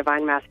balancing of the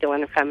divine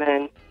masculine and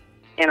feminine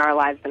in our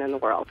lives and in the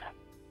world?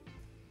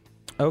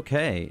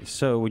 Okay,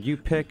 so would you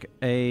pick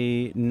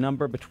a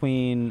number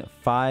between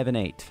 5 and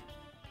 8?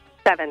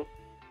 7.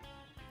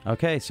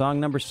 Okay, song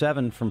number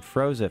 7 from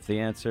Frozif, the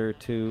answer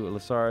to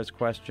Lasara's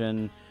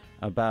question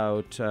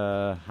about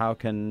how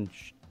can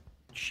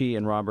she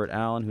and Robert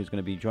Allen, who's going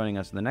to be joining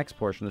us in the next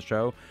portion of the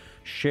show,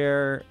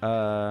 share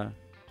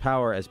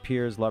power as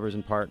peers, lovers,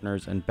 and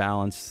partners, and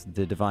balance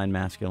the divine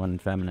masculine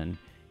and feminine.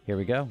 Here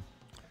we go.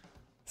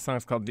 The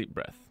song's called Deep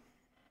Breath.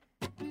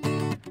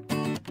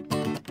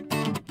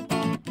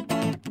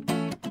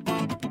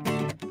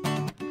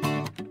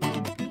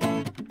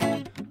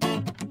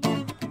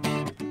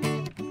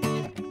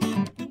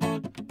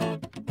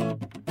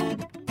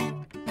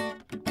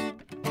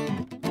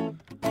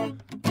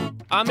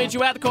 I'll meet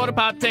you at the quarter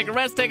pot, take a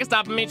rest, take a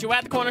stop, and meet you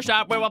at the corner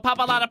shop where we'll pop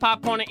a lot of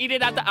popcorn and eat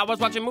it after hours,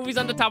 watching movies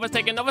under towers,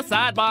 taking over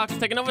sidewalks,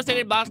 taking over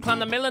city blocks, climb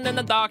the million in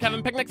the dark,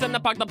 having picnics in the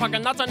park. The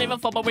parking lots aren't even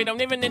full, but we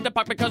don't even need to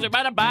park because we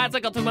ride a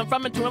bicycle to and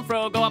from and to and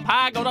fro, go up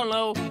high, go down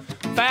low.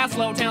 Fast,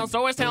 slow, town,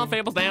 stories, town,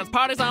 fables, dance,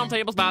 parties on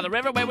tables by the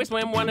river where we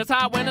swim. When it's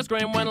hot, when it's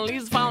grim, when the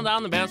leaves fall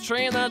down, the best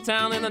tree in the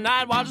town. In the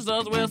night watches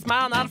us with a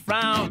smile, not a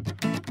frown.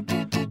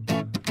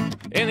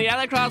 In the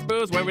alley across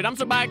booths where we dump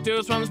some bike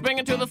dudes from the spring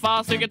into the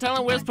fall, so you can tell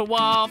and whisper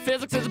wall.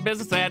 Physics is a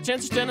business that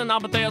interesting and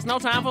all, but there's no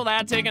time for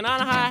that. Taking on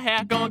a high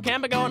hat, going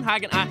camping, going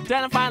hiking,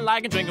 identifying,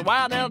 liking, drinking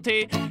wild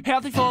LT.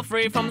 Healthy for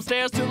free from the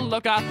stairs to the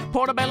lookout.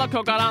 Portobello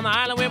cookout on the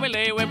island where we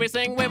lay, where we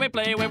sing, where we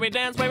play, where we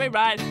dance, where we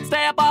ride.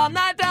 Stay up all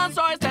night down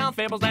stories, down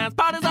fables, dance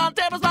parties on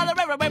tables by the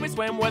river where we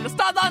swim. Where the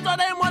stars aren't so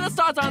dim, where the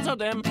stars aren't so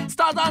dim.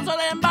 Stars aren't so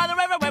dim by the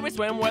river where we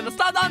swim. Where the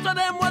stars aren't so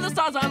dim, where the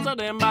stars aren't so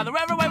dim by the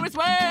river where we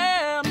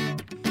swim.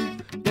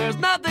 There's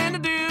nothing to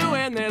do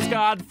in this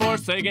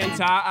godforsaken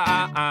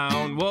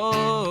town.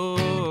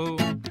 Whoa.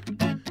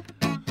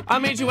 I'll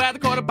meet you at the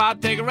quarter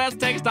pot, take a rest,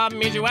 take a stop, and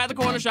meet you at the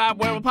corner shop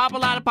where we'll pop a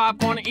lot of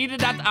popcorn and eat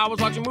it after hours,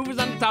 watching movies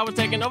on the towers,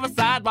 taking over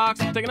sidewalks,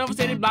 taking over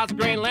city blocks,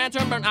 Green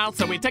Lantern burnt out,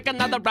 so we take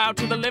another route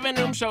to the living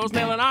room shows,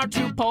 nailing our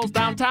 2 poles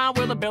downtown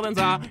where the buildings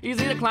are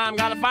easy to climb,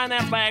 gotta find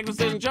that flag, this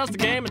isn't just a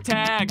game of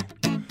tag.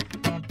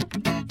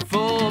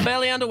 Full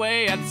belly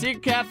underway at the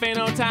Secret Cafe,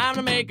 no time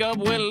to make up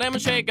with a lemon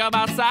shake up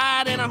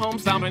outside in our home,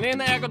 stomping in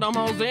the Echo Dome,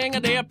 holding a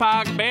deer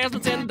park,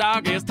 basements in the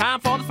dark. It's time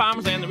for the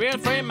farmers and the real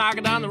free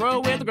market down the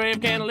road with the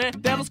grave candle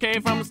lit, Devil's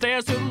Cave from the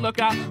stairs to the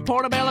lookout.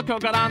 Portobello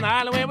cookout on the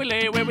island where we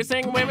lay, where we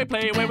sing, where we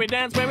play, where we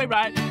dance, where we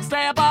write.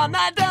 Stay up all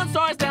night, down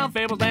stories, down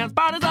fables, dance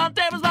parties on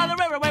tables by the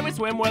river where we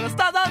swim. Where the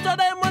stars aren't so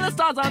dim, where the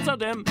stars aren't so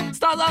dim.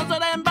 Stars aren't so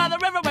dim by the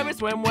river where we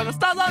swim. Where the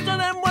stars aren't so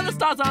dim, where the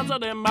stars aren't so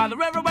dim by the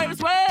river where we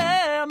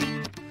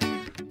swim.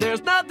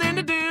 There's nothing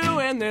to do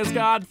in this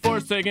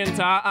godforsaken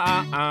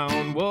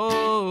town.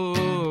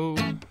 Whoa.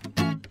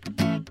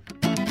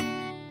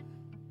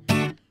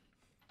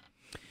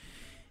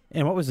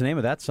 And what was the name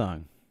of that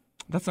song?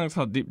 That song's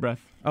called Deep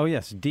Breath. Oh,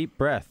 yes, Deep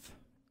Breath.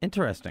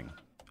 Interesting.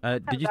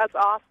 Did you? That's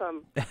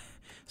awesome.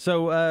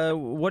 So,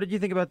 what did you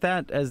think about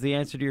that as the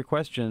answer to your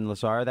question,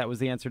 Lasara? That was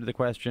the answer to the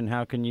question,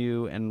 how can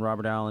you and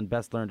Robert Allen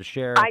best learn to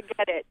share? I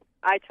get it.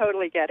 I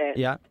totally get it.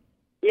 Yeah?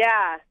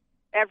 Yeah.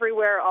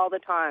 Everywhere, all the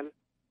time.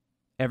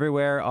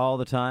 Everywhere, all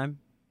the time?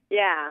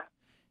 Yeah.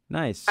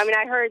 Nice. I mean,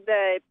 I heard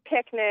the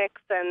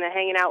picnics and the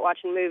hanging out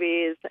watching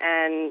movies,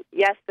 and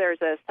yes, there's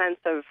a sense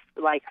of,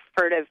 like,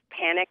 furtive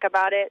panic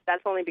about it.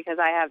 That's only because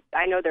I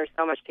know there's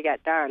so much to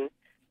get done.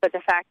 But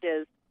the fact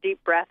is,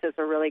 deep breath is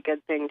a really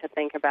good thing to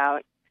think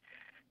about.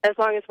 As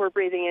long as we're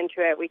breathing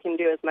into it, we can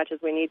do as much as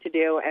we need to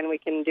do, and we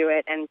can do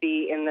it and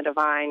be in the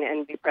divine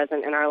and be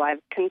present in our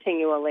lives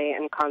continually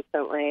and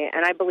constantly.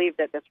 And I believe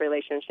that this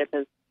relationship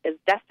is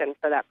destined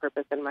for that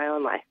purpose in my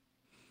own life.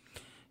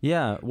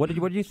 Yeah. What do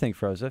you think,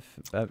 Frozif,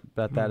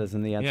 about that as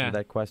in the answer to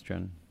that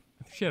question?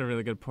 I think she had a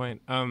really good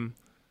point. I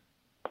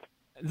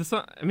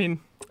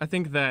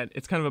think that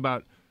it's kind of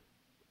about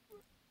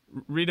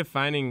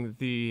redefining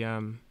the,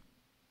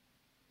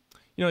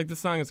 like the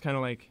song is kind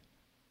of like,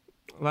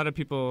 a lot of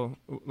people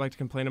like to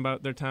complain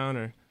about their town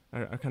or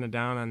are kind of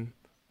down on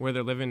where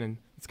they're living, and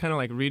it's kind of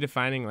like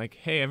redefining, like,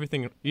 hey,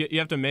 everything, you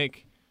have to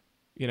make,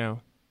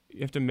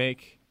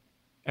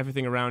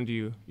 everything around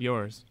you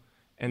yours.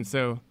 And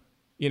so,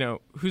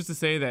 who's to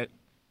say that,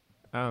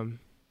 and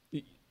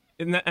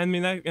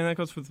that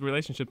goes with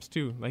relationships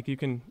too. Like you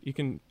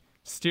can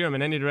steer them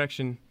in any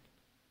direction,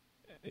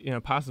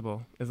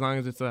 possible, as long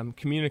as it's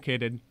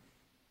communicated,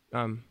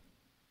 on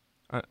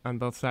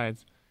both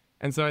sides.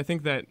 And so I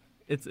think that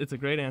it's a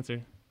great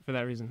answer for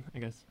that reason, I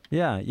guess.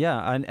 Yeah,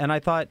 and I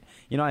thought,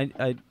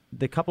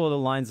 the couple of the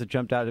lines that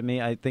jumped out at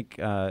me, I think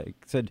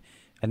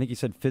you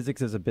said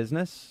physics is a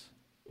business.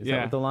 Is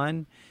that what the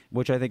line?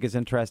 Which I think is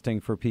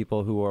interesting for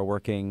people who are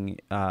working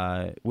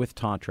with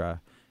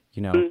Tantra,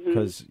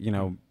 because,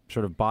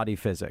 sort of body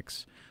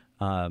physics,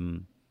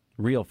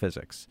 real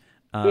physics.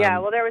 There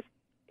was...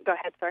 Go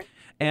ahead, sorry.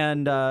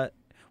 And, there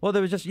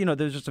was just,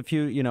 there's just a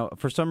few,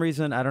 for some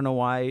reason, I don't know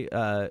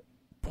why,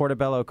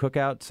 Portobello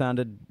Cookout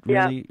sounded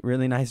really,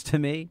 really nice to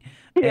me.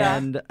 Yeah.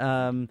 And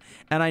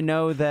I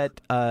know that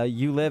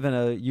you live in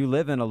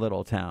a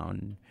little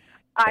town.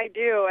 I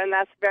do, and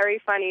that's very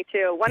funny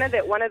too. One of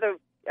the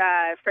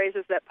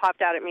phrases that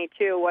popped out at me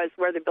too was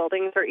where the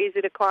buildings are easy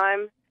to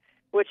climb,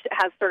 which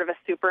has sort of a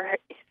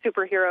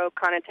superhero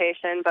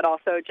connotation, but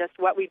also just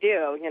what we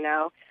do,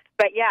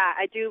 But yeah,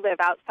 I do live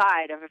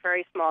outside of a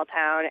very small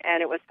town,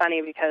 and it was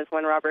funny because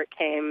when Robert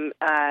came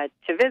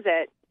to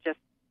visit just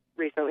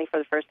recently for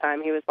the first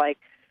time, he was like,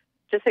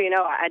 "Just so you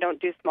know, I don't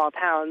do small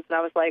towns." And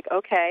I was like,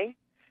 "Okay."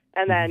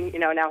 And then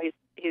now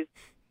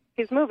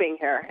he's moving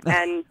here,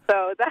 and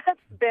so that's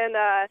been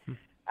a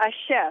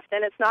shift,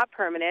 and it's not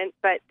permanent,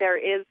 but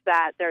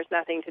there's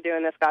nothing to do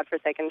in this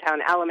godforsaken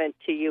town element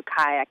to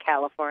Ukiah,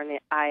 California,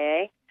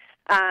 IA.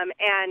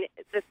 And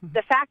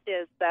the fact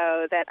is,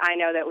 though, that I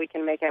know that we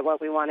can make it what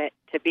we want it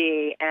to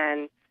be,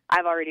 and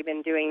I've already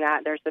been doing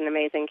that. There's an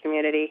amazing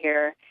community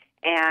here,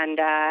 and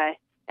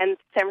San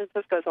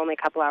Francisco is only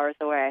a couple hours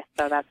away,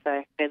 so that's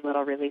a good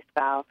little release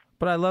valve.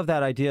 But I love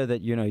that idea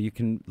that, you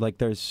can,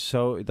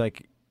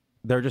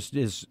 there just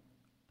is,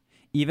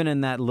 even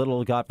in that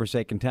little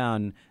godforsaken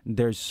town,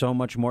 there's so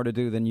much more to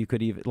do than you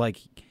could even,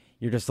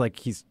 you're just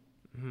he's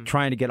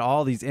trying to get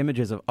all these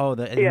images of, you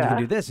can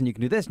do this, and you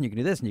can do this, and you can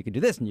do this, and you can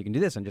do this, and you can do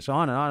this, and just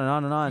on and on and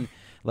on and on,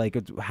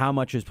 how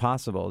much is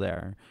possible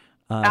there.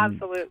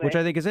 Absolutely. Which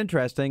I think is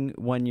interesting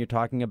when you're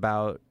talking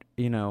about,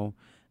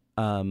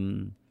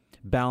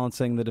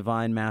 balancing the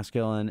divine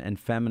masculine and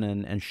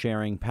feminine and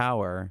sharing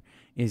power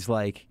is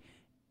like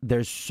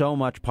there's so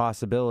much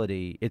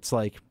possibility. It's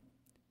like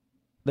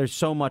there's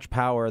so much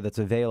power that's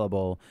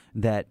available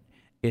that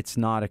it's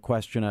not a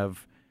question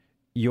of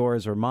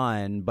yours or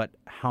mine, but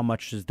how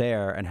much is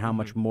there and how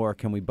much more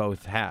can we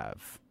both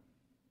have?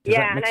 Does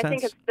that make and I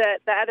sense? think it's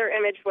the other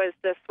image was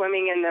the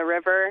swimming in the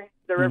river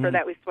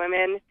that we swim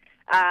in.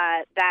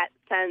 That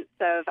sense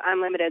of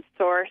unlimited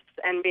source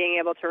and being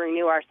able to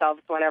renew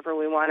ourselves whenever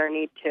we want or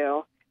need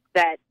to.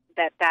 That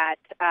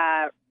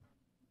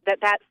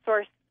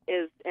source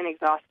is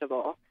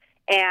inexhaustible,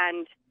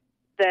 and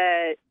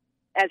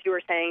as you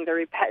were saying,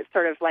 the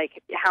sort of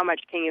like how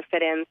much can you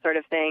fit in sort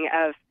of thing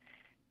of.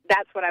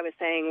 That's what I was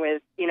saying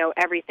with,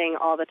 everything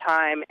all the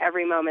time,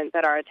 every moment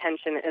that our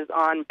attention is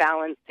on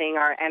balancing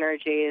our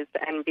energies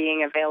and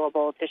being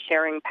available to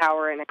sharing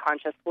power in a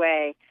conscious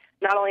way.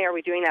 Not only are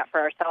we doing that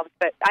for ourselves,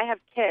 but I have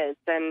kids,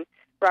 and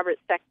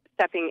Robert's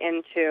stepping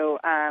into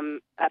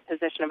a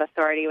position of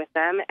authority with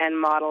them and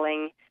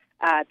modeling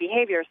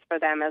behaviors for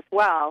them as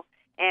well.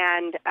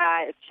 And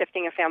it's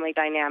shifting a family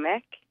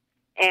dynamic.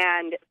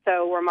 And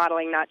so we're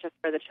modeling not just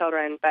for the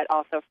children, but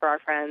also for our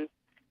friends,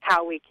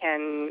 how we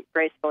can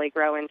gracefully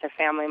grow into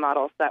family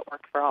models that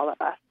work for all of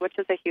us, which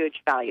is a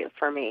huge value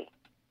for me.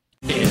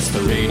 It's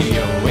the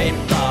Radio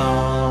 8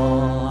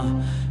 Ball.